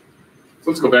take? So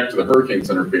let's go back to the Hurricane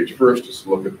Center page first, just to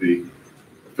look at the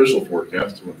official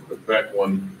forecast. We'll click back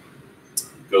one,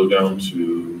 go down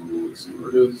to, let's see where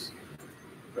it is,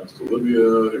 past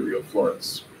Olivia, here we go,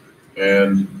 Florence.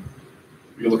 And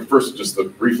we can look first just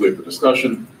briefly at the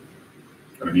discussion,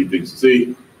 kind of neat things to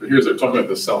see. But here's, they're talking about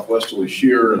the southwesterly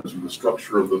shear and the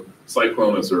structure of the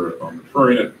cyclone as they're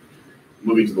inferring it.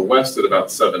 Moving to the west at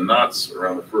about 7 knots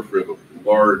around the periphery of a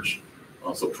large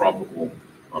subtropical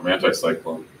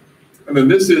anticyclone. And then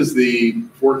this is the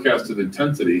forecasted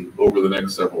intensity over the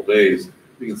next several days.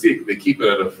 You can see they keep it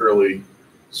at a fairly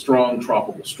strong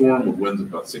tropical storm with winds of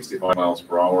about 65 miles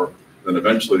per hour. Then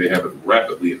eventually they have it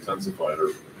rapidly intensified, or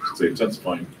I should say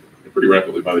intensifying pretty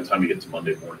rapidly by the time you get to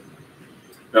Monday morning.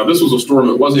 Now, this was a storm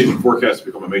that wasn't even forecast to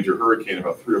become a major hurricane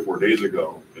about 3 or 4 days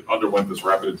ago. It underwent this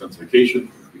rapid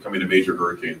intensification, becoming a major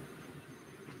hurricane.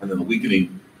 And then it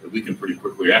weakened pretty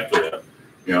quickly after that.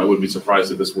 I wouldn't be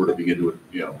surprised if this were to begin to,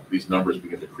 these numbers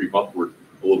begin to creep upward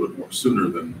a little bit more sooner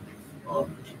than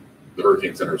the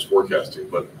Hurricane Center is forecasting.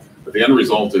 But the end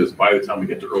result is by the time we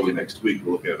get to early next week,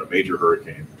 we're looking at a major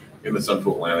hurricane in the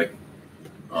central Atlantic,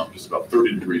 just about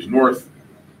 30 degrees north,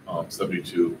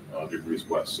 72 degrees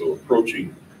west. So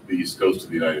approaching the east coast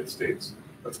of the United States.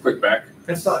 Let's click back.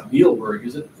 That's not Neilberg,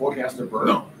 is it? Forecaster Berg?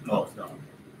 No. No, it's not.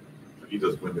 He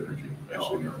does wind energy,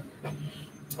 actually.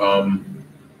 Oh,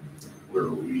 Where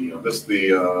are we? This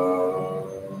the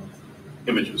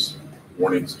images,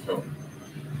 warnings, tone.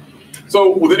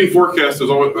 So with any forecast, there's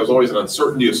always an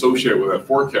uncertainty associated with that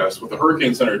forecast. What the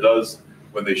Hurricane Center does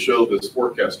when they show this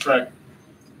forecast track,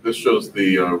 this shows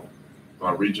the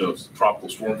region of tropical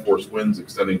storm force winds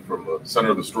extending from the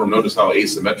center of the storm. Notice how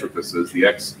asymmetric this is. The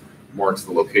X marks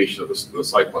the location of the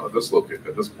cyclone at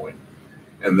this point.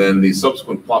 And then the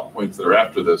subsequent plot points that are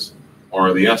after this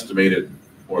are the estimated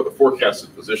or the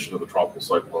forecasted position of the tropical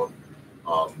cyclone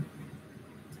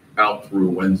out through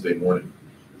Wednesday morning.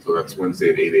 So that's Wednesday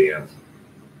at 8 a.m.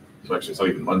 So actually, it's not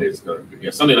even Monday. It's going to be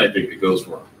Sunday night. It goes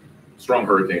from a strong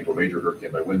hurricane to a major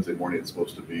hurricane. By Wednesday morning, it's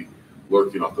supposed to be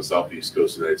lurking off the southeast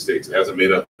coast of the United States. It hasn't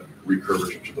made a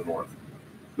recurvature to the north.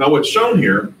 Now, what's shown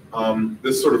here,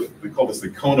 this sort of, we call this the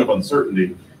cone of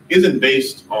uncertainty, isn't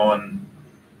based on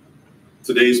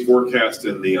today's forecast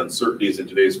and the uncertainties in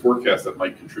today's forecast that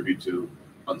might contribute to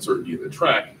uncertainty in the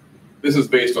track. This is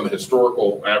based on the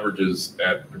historical averages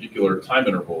at particular time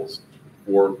intervals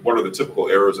for what are the typical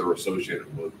errors that are associated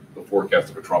with the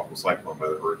forecast of a tropical cyclone by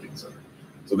the Hurricane Center.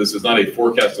 So this is not a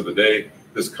forecast of the day.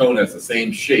 This cone has the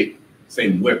same shape,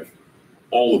 same width,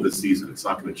 all of the season. It's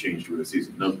not going to change through the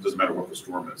season. No, it doesn't matter what the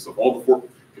storm is. So if all the 4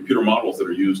 computer models that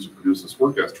are used to produce this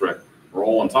forecast track are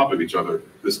all on top of each other,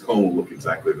 this cone will look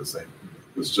exactly the same.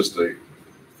 It's just a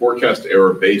forecast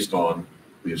error based on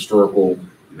the historical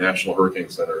National Hurricane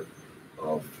Center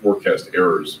forecast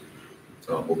errors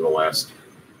over the last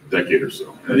decade or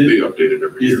so. But And they update it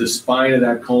every Is year. the spine of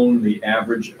that cone the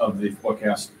average of the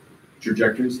forecast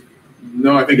trajectories?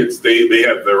 No, I think it's they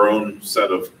have their own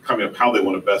set of coming up how they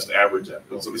want to best average that.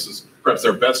 So this is perhaps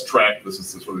their best track. This is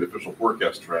sort of the official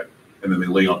forecast track, and then they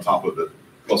lay on top of it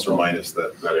plus or minus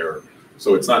that error.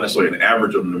 So it's not necessarily an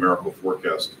average of numerical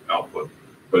forecast output,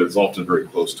 but it's often very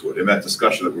close to it. In that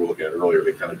discussion that we were looking at earlier,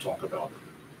 they kind of talk about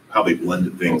how they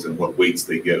blended things and what weights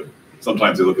they give.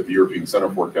 Sometimes they look at the European Center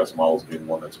forecast models being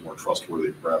one that's more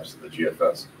trustworthy, perhaps, than the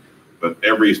GFS. But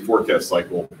every forecast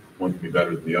cycle, one can be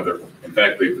better than the other. In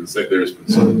fact, there's been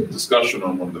some discussion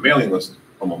on one of the mailing lists,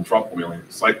 from a tropical mailing,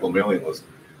 cyclone mailing list,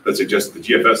 that suggests the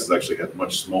GFS has actually had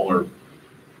much smaller,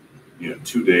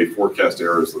 2-day forecast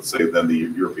errors, let's say, than the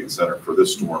European Center for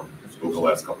this storm over the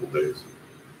last couple of days.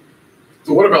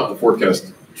 So what about the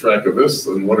forecast track of this,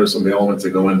 and what are some of the elements that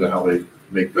go into how they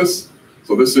make this?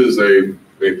 So this is a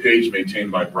page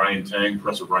maintained by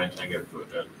Professor Brian Tang at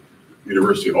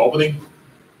University of Albany.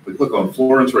 We click on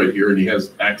Florence right here, and he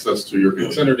has access to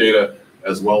European Center data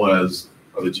as well as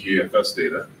the GFS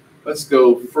data. Let's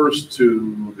go first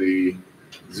to the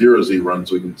 0Z run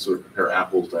so we can sort of compare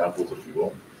apples to apples, if you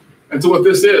will. And so what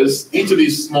this is, each of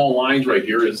these small lines right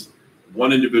here is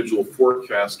one individual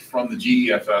forecast from the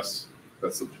GEFS,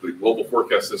 that's the Global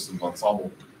Forecast Systems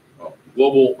Ensemble,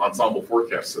 Global Ensemble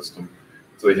Forecast System.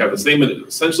 So they have the same,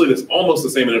 essentially it's almost the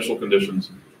same initial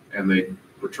conditions, and they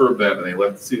perturb that and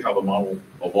they see how the model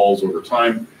evolves over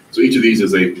time. So each of these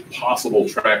is a possible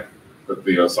track that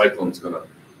the cyclone's going to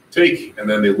take, and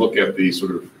then they look at the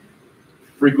sort of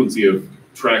frequency of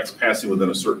tracks passing within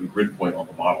a certain grid point on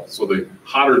the model. So the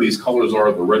hotter these colors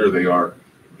are, the redder they are,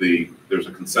 there's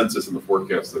a consensus in the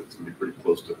forecast that it's going to be pretty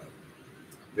close to that.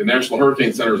 The National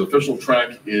Hurricane Center's official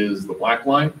track is the black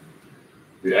line.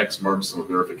 The X marks some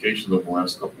verifications over the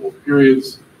last couple of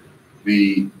periods.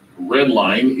 The red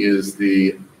line is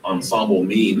the ensemble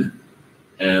mean,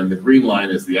 and the green line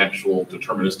is the actual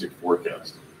deterministic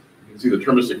forecast. You can see the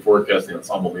deterministic forecast and the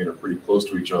ensemble mean are pretty close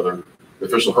to each other. The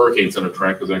official Hurricane Center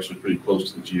track is actually pretty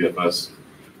close to the GFS.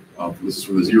 This is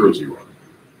from the 0Z run.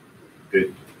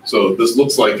 Okay, so this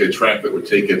looks like a track that would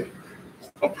take it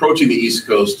approaching the East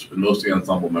Coast and most of the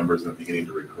ensemble members and beginning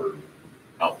to recurve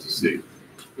out to sea.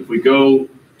 If we go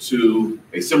to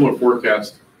a similar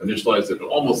forecast, initialized at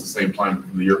almost the same time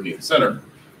from the European Center,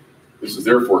 this is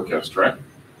their forecast track.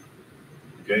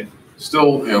 Okay,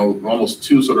 still, almost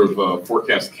two sort of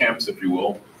forecast camps, if you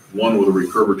will. One with a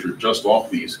recurvature just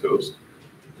off the East Coast,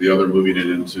 the other moving it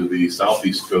into the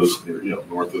southeast coast,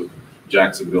 north of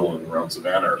Jacksonville and around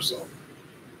Savannah or so.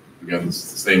 Again,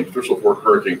 it's the same official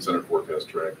Hurricane Center forecast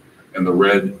track, and the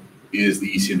red is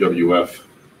the ECMWF.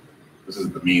 This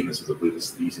isn't the mean. This is, I believe, this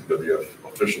is the ECMWF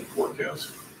official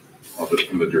forecast of it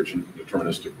from the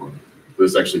deterministic one.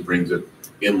 This actually brings it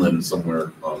inland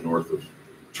somewhere north of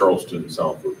Charleston,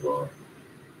 south of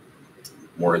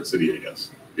Morehead City, I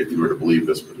guess, if you were to believe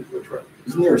this particular track.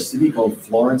 Isn't there a city called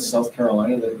Florence, South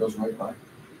Carolina that it goes right by?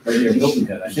 Right near Hilton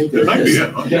Head. I think there might be, is.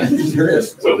 huh? Yeah, there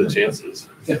is. What are the chances?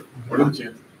 What are the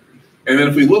chances? And then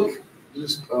if we look,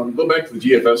 just go back to the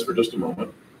GFS for just a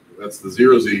moment. That's the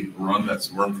 0Z run that's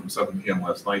run from 7 p.m.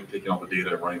 last night, taking all the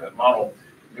data and running that model.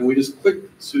 And we just click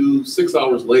to 6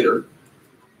 hours later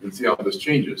and see how this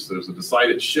changes. There's a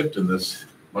decided shift in this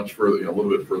much further, a little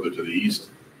bit further to the east,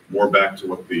 more back to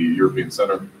what the European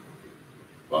Center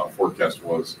forecast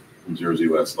was from 0Z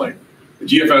last night. The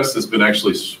GFS has been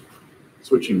actually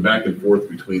switching back and forth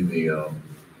between the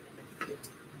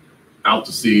out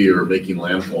to sea or making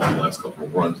landfall in the last couple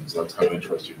of runs, and so that's kind of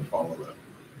interesting to follow that.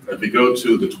 And if we go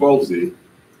to the 12Z,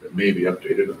 it may be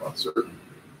updated, I'm not certain.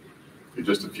 Okay,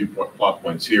 just a few plot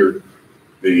points here.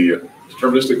 The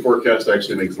deterministic forecast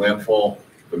actually makes landfall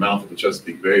at the mouth of the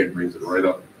Chesapeake Bay and brings it right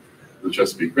up to the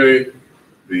Chesapeake Bay.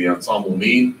 The ensemble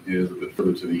mean is a bit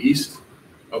further to the east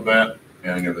of that.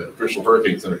 And again, the official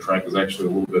Hurricane Center track is actually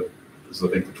a little bit, this is I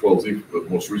think the 12Z, the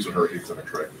most recent Hurricane Center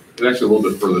track. It's actually a little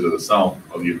bit further to the south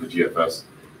of even the GFS,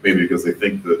 maybe because they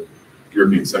think that the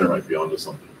European Center might be onto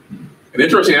something. An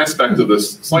interesting aspect of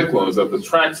this cyclone is that the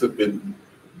tracks have been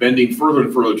bending further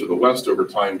and further to the west over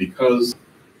time because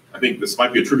I think this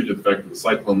might be attributed to the fact that the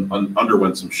cyclone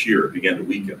underwent some shear, began to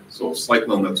weaken. So a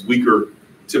cyclone that's weaker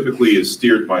typically is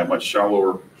steered by a much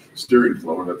shallower steering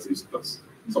flow, and that's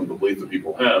some of the belief that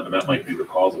people have, and that might be the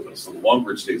cause of this. So the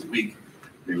longer it stays weak,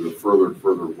 maybe the further and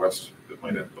further west it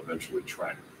might eventually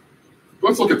track.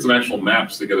 Let's look at some actual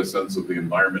maps to get a sense of the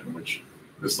environment in which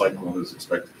this cyclone is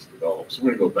expected to develop. So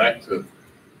we're going to go back to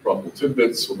tropical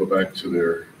tidbits. We'll go back to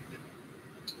their,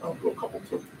 I'll go a couple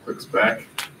clicks back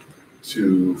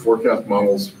to forecast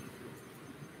models.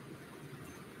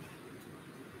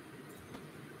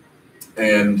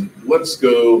 And let's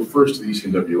go first to the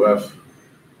ECNWF.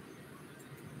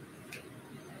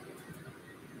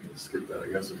 Skip that, I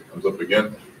guess, if it comes up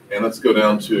again. And let's go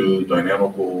down to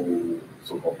dynamical,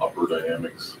 so-called upper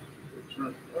dynamics.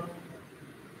 That's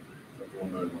the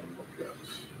one that I want to look at.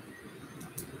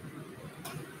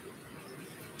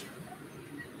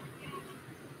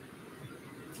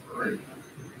 All right.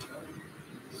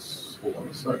 Hold on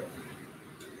a second.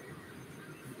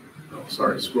 Oh,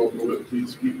 sorry, scroll a little bit,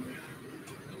 please, Pete.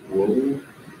 Whoa.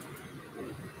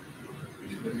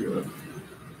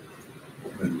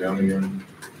 And down again.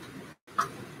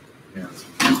 Yeah.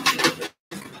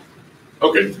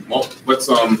 Okay, well, let's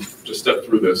just step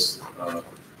through this.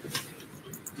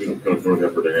 We don't go through the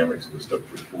upper dynamics, we'll step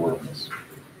through 4 on this.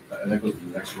 And that goes to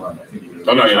the next run, I think.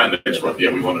 Oh, no, yeah, not the next one.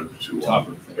 Yeah, we wanted to Top.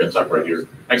 top right here.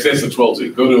 Actually, that's the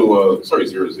 12Z. Go to, sorry,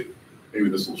 0Z. Maybe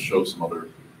this will show some other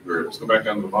variables. Go back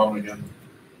down to the bottom again.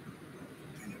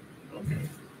 Okay.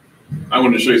 I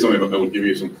wanted to show you something that would give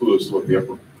you some clues to what the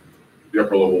upper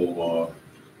level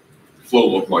flow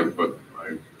looked like, but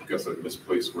I guess I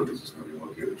misplaced where this is going to be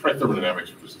located. Try thermodynamics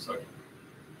for just a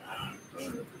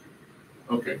second.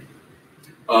 Okay.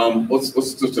 Let's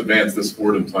just advance this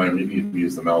forward in time. You need to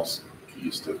use the mouse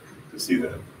keys to see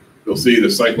that. You'll see the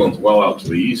cyclone's well out to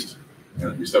the east,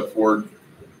 and if we step forward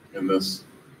in this,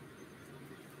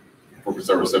 focus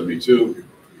hour 72,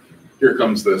 here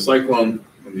comes the cyclone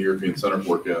in the European Center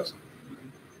forecast.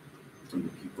 So we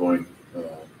keep going,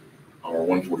 hour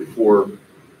 144.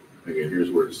 Again, here's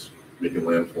where it's making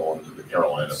landfall into the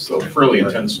Carolinas. So fairly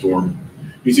intense storm.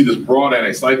 You see this broad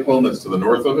anticyclone that's to the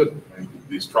north of it. And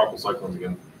these tropical cyclones,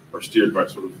 again, are steered by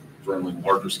sort of generally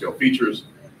larger scale features.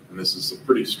 And this is a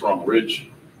pretty strong ridge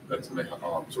that's going to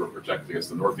sort of protect against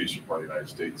the northeastern part of the United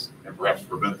States and perhaps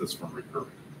prevent this from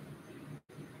recurring.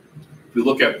 If we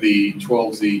look at the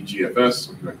 12Z GFS,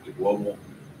 we'll connect to global.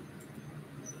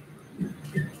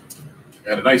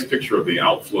 And a nice picture of the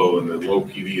outflow and the low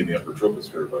PV in the upper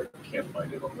troposphere, but I can't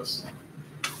find it on this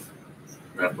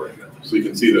map right now. So you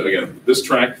can see that, again, this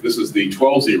track, this is the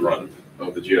 12Z run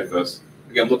of the GFS.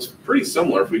 Again, looks pretty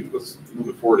similar. If we, let's move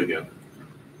it forward again.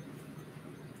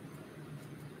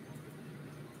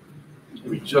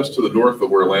 Maybe just to the north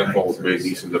of where landfall was made in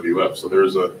ECNWF. So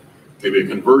there's maybe a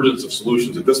convergence of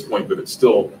solutions at this point, but it's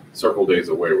still several days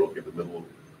away. We're looking at the middle of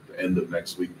the end of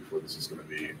next week before this is going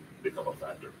to become a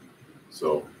factor.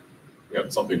 So we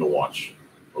have something to watch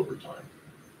over time.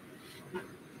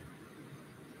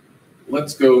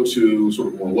 Let's go to sort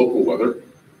of more local weather.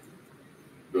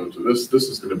 Go to this. This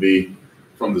is going to be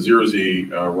from the 0Z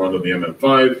run of the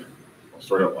MM5. I'll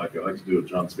start out like I like to do with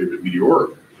John's favorite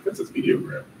meteor. It says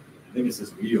meteogram. I think it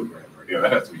says videogram, right? Yeah,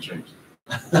 that has to be changed.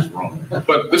 That's wrong.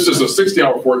 But this is a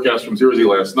 60-hour forecast from 0Z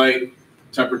last night.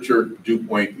 Temperature, dew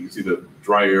point, you can see the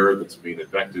dry air that's being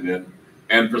advected in,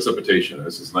 and precipitation.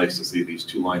 This is nice to see these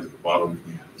two lines at the bottom.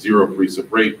 0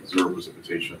 precip rate, 0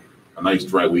 precipitation. A nice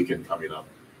dry weekend coming up.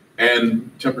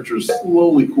 And temperatures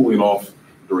slowly cooling off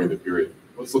during the period.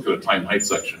 Let's look at a time height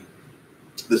section.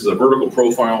 This is a vertical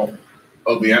profile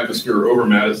of the atmosphere over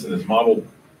Madison as modeled.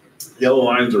 Yellow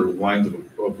lines are lines of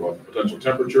potential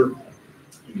temperature.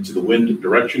 You can see the wind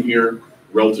direction here,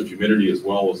 relative humidity as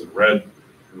well as in red.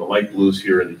 And the light blues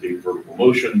here indicate vertical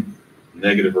motion,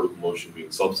 negative vertical motion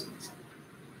being subsidence.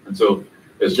 And so,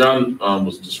 as John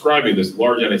was describing, this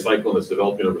large anticyclone that's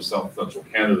developing over south central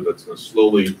Canada that's going to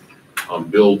slowly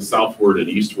build southward and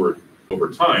eastward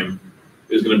over time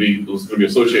is going to be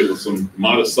associated with some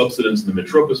modest subsidence in the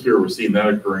mid-troposphere. We're seeing that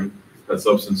occurring. That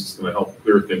substance is going to help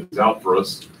clear things out for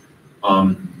us.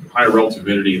 Higher relative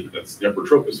humidity, that's the upper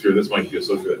troposphere. This might be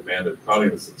associated with band of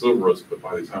cloudiness that's over us, but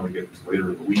by the time we get later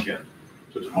in the weekend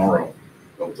to tomorrow,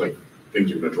 it looks like things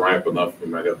are going to dry up enough. We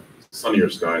might have sunnier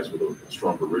skies with a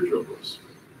stronger ridge over us.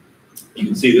 You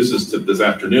can see this is this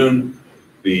afternoon.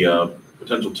 The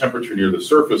potential temperature near the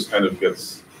surface kind of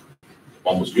gets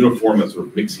almost uniform. That's sort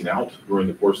of mixing out during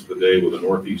the course of the day with a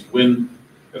northeast wind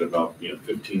at about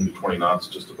 15 to 20 knots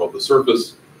just above the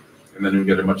surface. And then we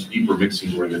get a much deeper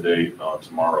mixing during the day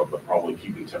tomorrow, but probably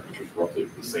keeping temperatures roughly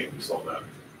the same. We saw that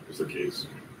was the case.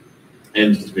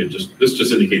 And this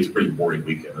just indicates a pretty boring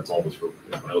weekend. That's all this for.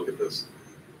 When I look at this,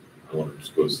 I want to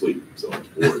just go to sleep. So it's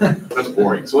boring. That's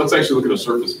boring. So let's actually look at a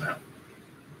surface map.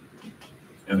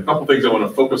 And a couple things I want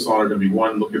to focus on are going to be,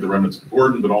 one, look at the remnants of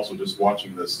Gordon, but also just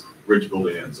watching this ridge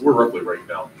building in. So we're roughly right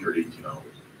now here at 18 hours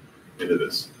into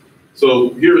this. So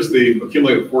here's the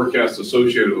accumulated forecast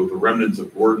associated with the remnants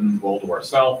of Gordon well to our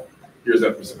south. Here's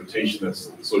that precipitation that's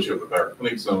associated with the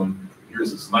baroclinic zone.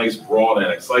 Here's this nice broad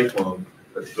anticyclone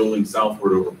that's building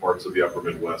southward over parts of the upper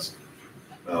Midwest.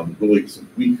 Really some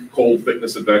weak cold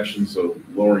thickness advection, so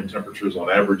lowering temperatures on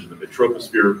average in the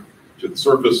mid-troposphere to the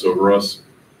surface over us.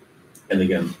 And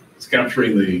again, it's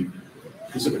capturing the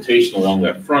precipitation along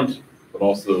that front, but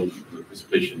also the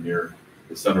precipitation near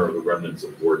the center of the remnants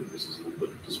of Borden. This is a little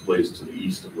bit displaced to the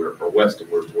east of where, or west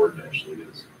of where Borden actually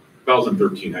is.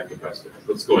 1,013 hectopascals.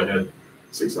 Let's go ahead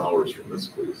 6 hours from this,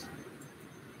 please.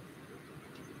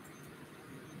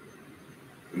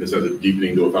 And this has it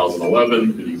deepening to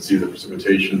 1,011, and you can see the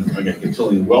precipitation, again,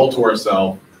 continuing well to our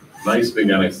south. Nice big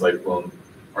anticyclone.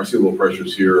 Our sea level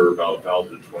pressures here are about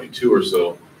 1,022 or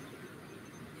so.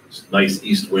 It's nice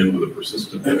east wind with a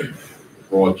persistent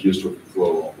broad geostrophic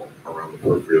flow around the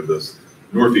periphery of this.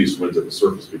 Northeast winds at the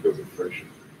surface because of friction.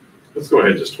 Let's go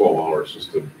ahead just 12 hours,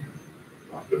 just to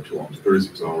not go too long,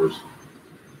 36 hours.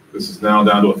 This is now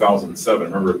down to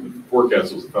 1,007. Remember, the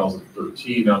forecast was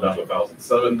 1,013, now down to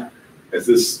 1,007. As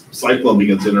this cyclone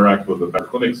begins to interact with the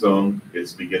baroclinic zone,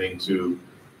 it's beginning to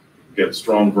get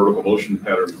strong vertical motion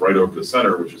patterns right over the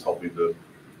center, which is helping to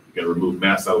again remove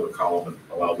mass out of the column and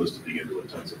allow this to begin to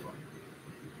intensify.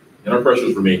 And our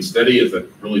pressures remain steady as that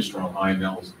really strong high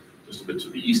now is just a bit to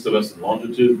the east of us in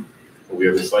longitude. But we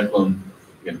have the cyclone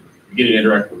again beginning to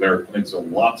interact with the baroclinic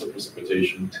zone, lots of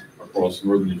precipitation across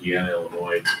northern Indiana,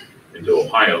 Illinois, into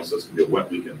Ohio. So it's going to be a wet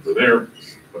weekend for there.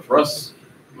 But for us,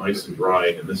 nice and dry,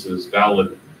 and this is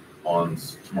valid on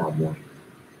tomorrow morning.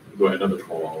 We'll go ahead another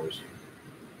 12 hours.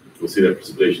 We'll see that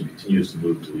precipitation continues to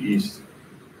move to the east.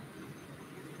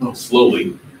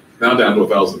 Slowly, now down to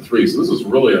 1,003. So this is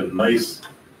really a nice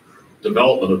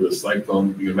development of this cyclone.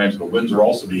 You can imagine the winds are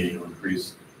also beginning to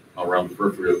increase around the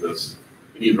periphery of this.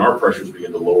 And even our pressures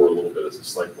begin to lower a little bit as the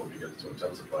cyclone begins to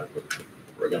intensify.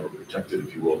 But again, we're protected,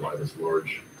 if you will, by this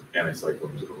large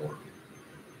anticyclone to the north.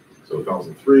 So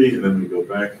 1,003, and then we go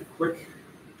back quick.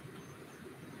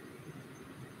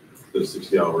 There's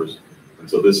 60 hours. And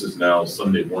so this is now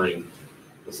Sunday morning.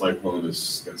 The cyclone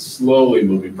is slowly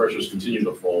moving. Pressures continue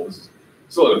to fall. This is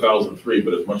still at 1,003,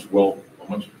 but it's a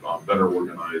much better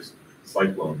organized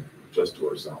cyclone just to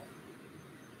our south.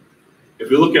 If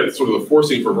we look at sort of the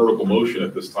forcing for vertical motion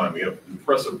at this time, we have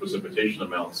impressive precipitation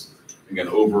amounts. Again,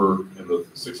 over in the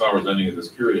 6 hours ending in this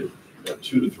period, we have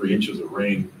 2 to 3 inches of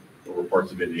rain over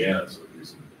parts of Indiana. So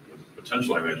there's some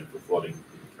potential, I imagine, for flooding.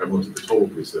 I looked at the total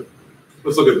precip.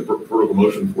 Let's look at the vertical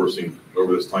motion forcing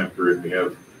over this time period. We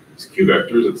have these Q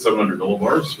vectors at 700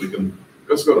 millibars.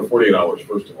 Let's go to 48 hours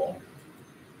first of all.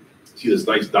 See this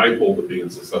nice dipole that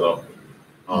begins to set up.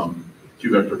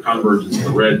 Q vector convergence in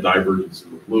the red, divergence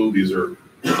in the blue. These are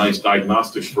nice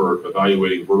diagnostics for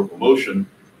evaluating vertical motion.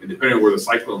 And depending on where the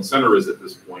cyclone center is at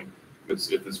this point, if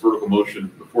this vertical motion,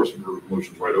 the force of vertical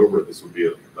motion is right over it, this would be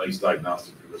a nice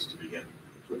diagnostic for this to begin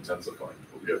to intensify.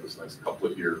 We have this nice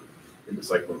couplet here. I think the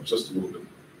cyclone is just a little bit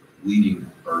leading,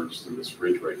 or just in this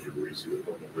ridge right here where you see the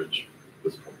thermal ridge at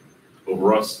this point.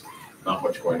 Over us, not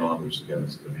much going on, which again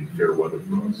is going to be fair weather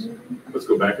for us. Let's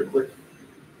go back a click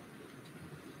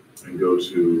and go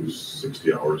to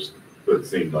 60 hours for that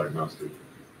same diagnostic.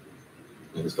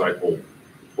 And this dipole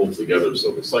holds together,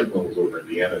 so the cyclone was over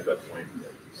Indiana at that point.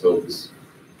 So this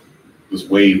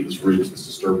wave, this ridge, this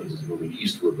disturbance is moving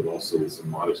eastward, but also with some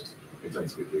modest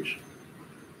intensification.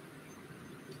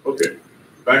 Okay,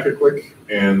 back a click,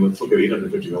 and let's look at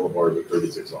 850 millibars at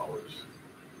 36 hours.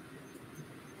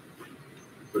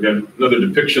 Again, another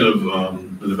depiction of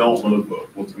the development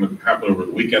of what's going to happen over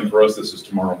the weekend for us. This is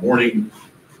tomorrow morning.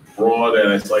 Broad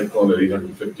anticyclone at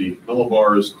 850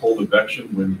 millibars, cold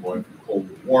advection, wind going from cold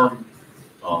to warm.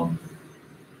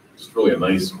 Just really a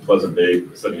nice, pleasant day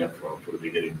setting up for the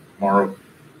beginning tomorrow.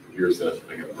 Here's that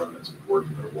again, the remnants of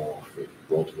Borden that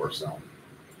roll to our south.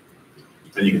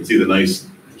 And you can see the nice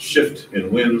shift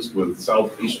in winds with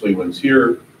southeasterly winds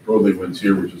here, northerly winds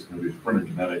here, which is going to be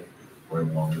phrenogenetic going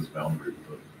along this boundary with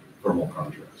the thermal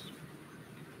contrast.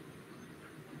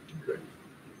 Okay.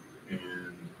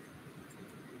 And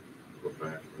go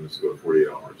back, and let's go to 48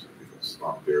 hours. I think we'll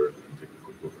stop there and take a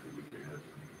quick look at the week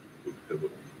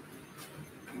ahead.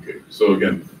 Okay, so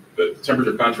again, the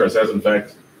temperature contrast has in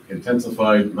fact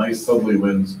intensified. Nice southerly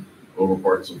winds over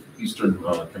parts of eastern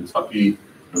Kentucky,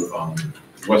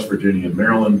 West Virginia and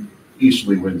Maryland.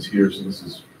 Easterly winds here, so this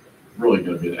is really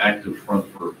going to be an active front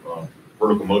for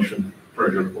vertical motion,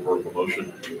 vertical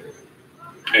motion.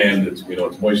 And it's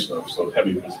moist enough, so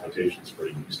heavy precipitation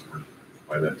spreading eastward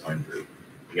by that time period.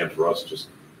 Again, for us, just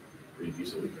pretty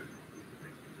decent weekend.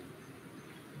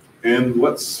 And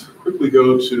let's quickly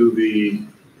go to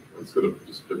let's go to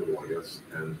just pivotal, I guess,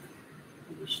 and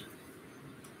we'll just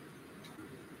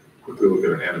quickly look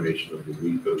at an animation of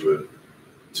the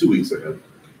 2 weeks ahead.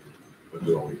 What do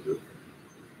we always do?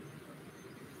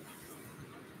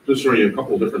 just showing you a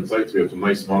couple of different sites. We have some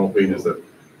nice model pages that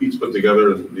Pete's put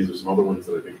together, and these are some other ones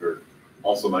that I think are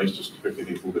also nice, just depicting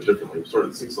things a little bit differently. We'll start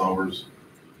at 6 hours,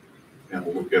 and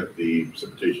we'll look at the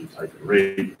precipitation type and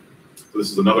rate. So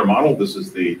this is another model. This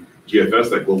is the GFS,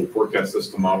 that global forecast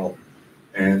system model,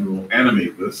 and we'll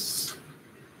animate this.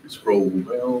 We scroll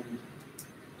down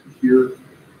to here,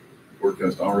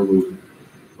 forecast hour loop,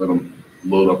 let them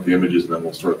load up the images, and then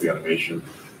we'll start the animation.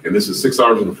 And this is 6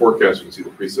 hours of the forecast. You can see the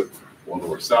precip going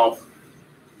north south,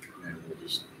 and we'll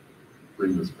just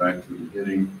bring this back to the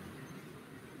beginning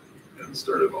and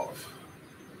start it off.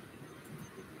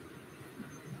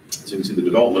 So you can see the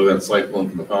development of that cyclone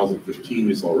from 1015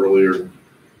 we saw earlier. It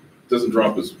doesn't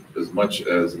drop as much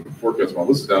as in the forecast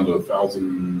model. This is down to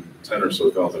 1010 or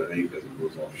so, 1008 as it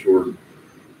goes offshore.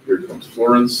 Here comes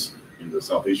Florence in the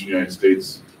southeastern United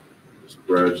States. Just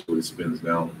gradually spins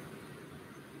down.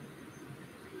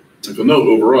 If you'll note,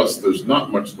 over us, there's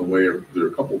not much in the way of, there are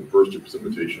a couple of bursts of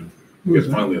precipitation.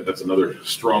 Because finally, that's another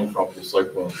strong tropical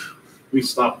cyclone. We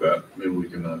stop that. Maybe we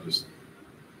can just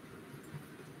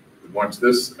watch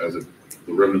this as the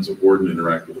remnants of Gordon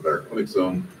interact with the baroclinic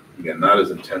zone. Again, not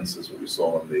as intense as what we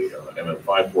saw in the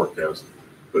MM5 forecast,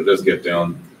 but it does get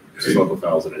down to above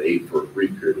 1008 for a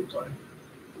brief period of time.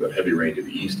 That heavy rain to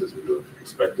the east as we would have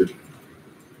expected.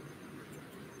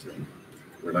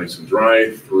 We're nice and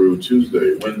dry through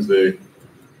Tuesday, Wednesday.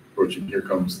 Approaching, here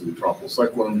comes the tropical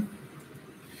cyclone.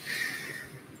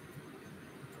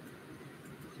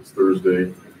 It's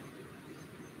Thursday,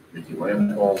 making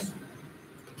landfall.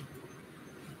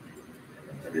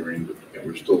 Heavy rain, but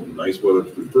we're still in nice weather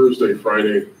through Thursday,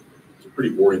 Friday. It's a pretty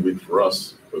boring week for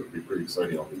us, but it'll be pretty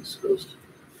exciting on the East Coast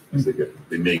as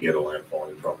they may get a landfall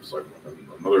in the tropical cyclone. And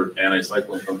another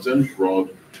anticyclone comes in, broad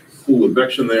cool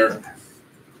advection there.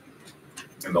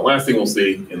 And the last thing we'll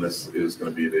see in this is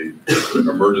going to be the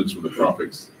emergence from the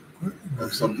tropics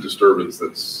of some disturbance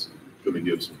that's going to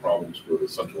give some problems for the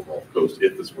central Gulf Coast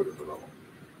if this were to develop.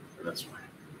 And that's why.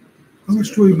 How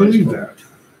much do we believe that?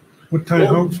 What time,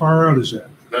 how far out is that?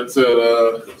 That's at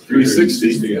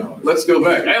 360. Let's go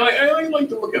back. I like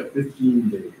to look at 15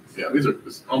 days. Yeah, these are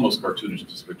almost cartoonish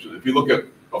just pictures. If you look at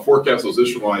a forecast that was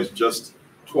visualized just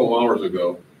 12 hours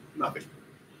ago, nothing.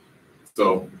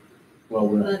 So, Well,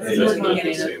 That's hey, the that's beginning of the oh,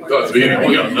 it's the forecast. beginning. Oh,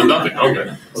 yeah, nothing.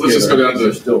 Okay. So let's just go down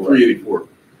to Still 384 or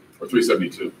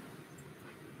 372.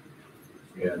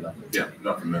 Yeah, nothing. Yeah,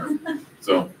 nothing there.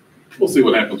 So we'll see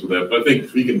what happens with that. But I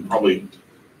think we can probably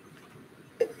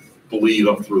believe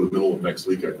up through the middle of next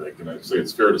week, I think. And I'd say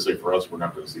it's fair to say for us, we're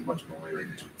not going to see much in the way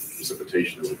of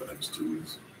precipitation over the next 2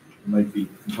 weeks. You might be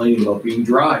complaining about being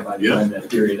dry by the Yeah. time that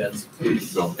period ends.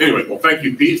 So anyway, well, thank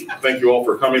you, Pete. Thank you all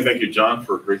for coming. Thank you, John,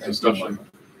 for a great discussion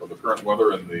of the current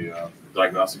weather and the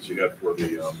diagnostics you had for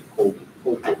the cold.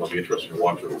 That'll be interesting to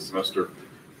watch over the semester.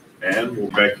 And we'll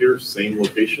be back here, same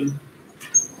location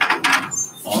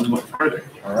on Friday.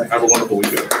 All right. Have a wonderful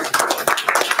weekend.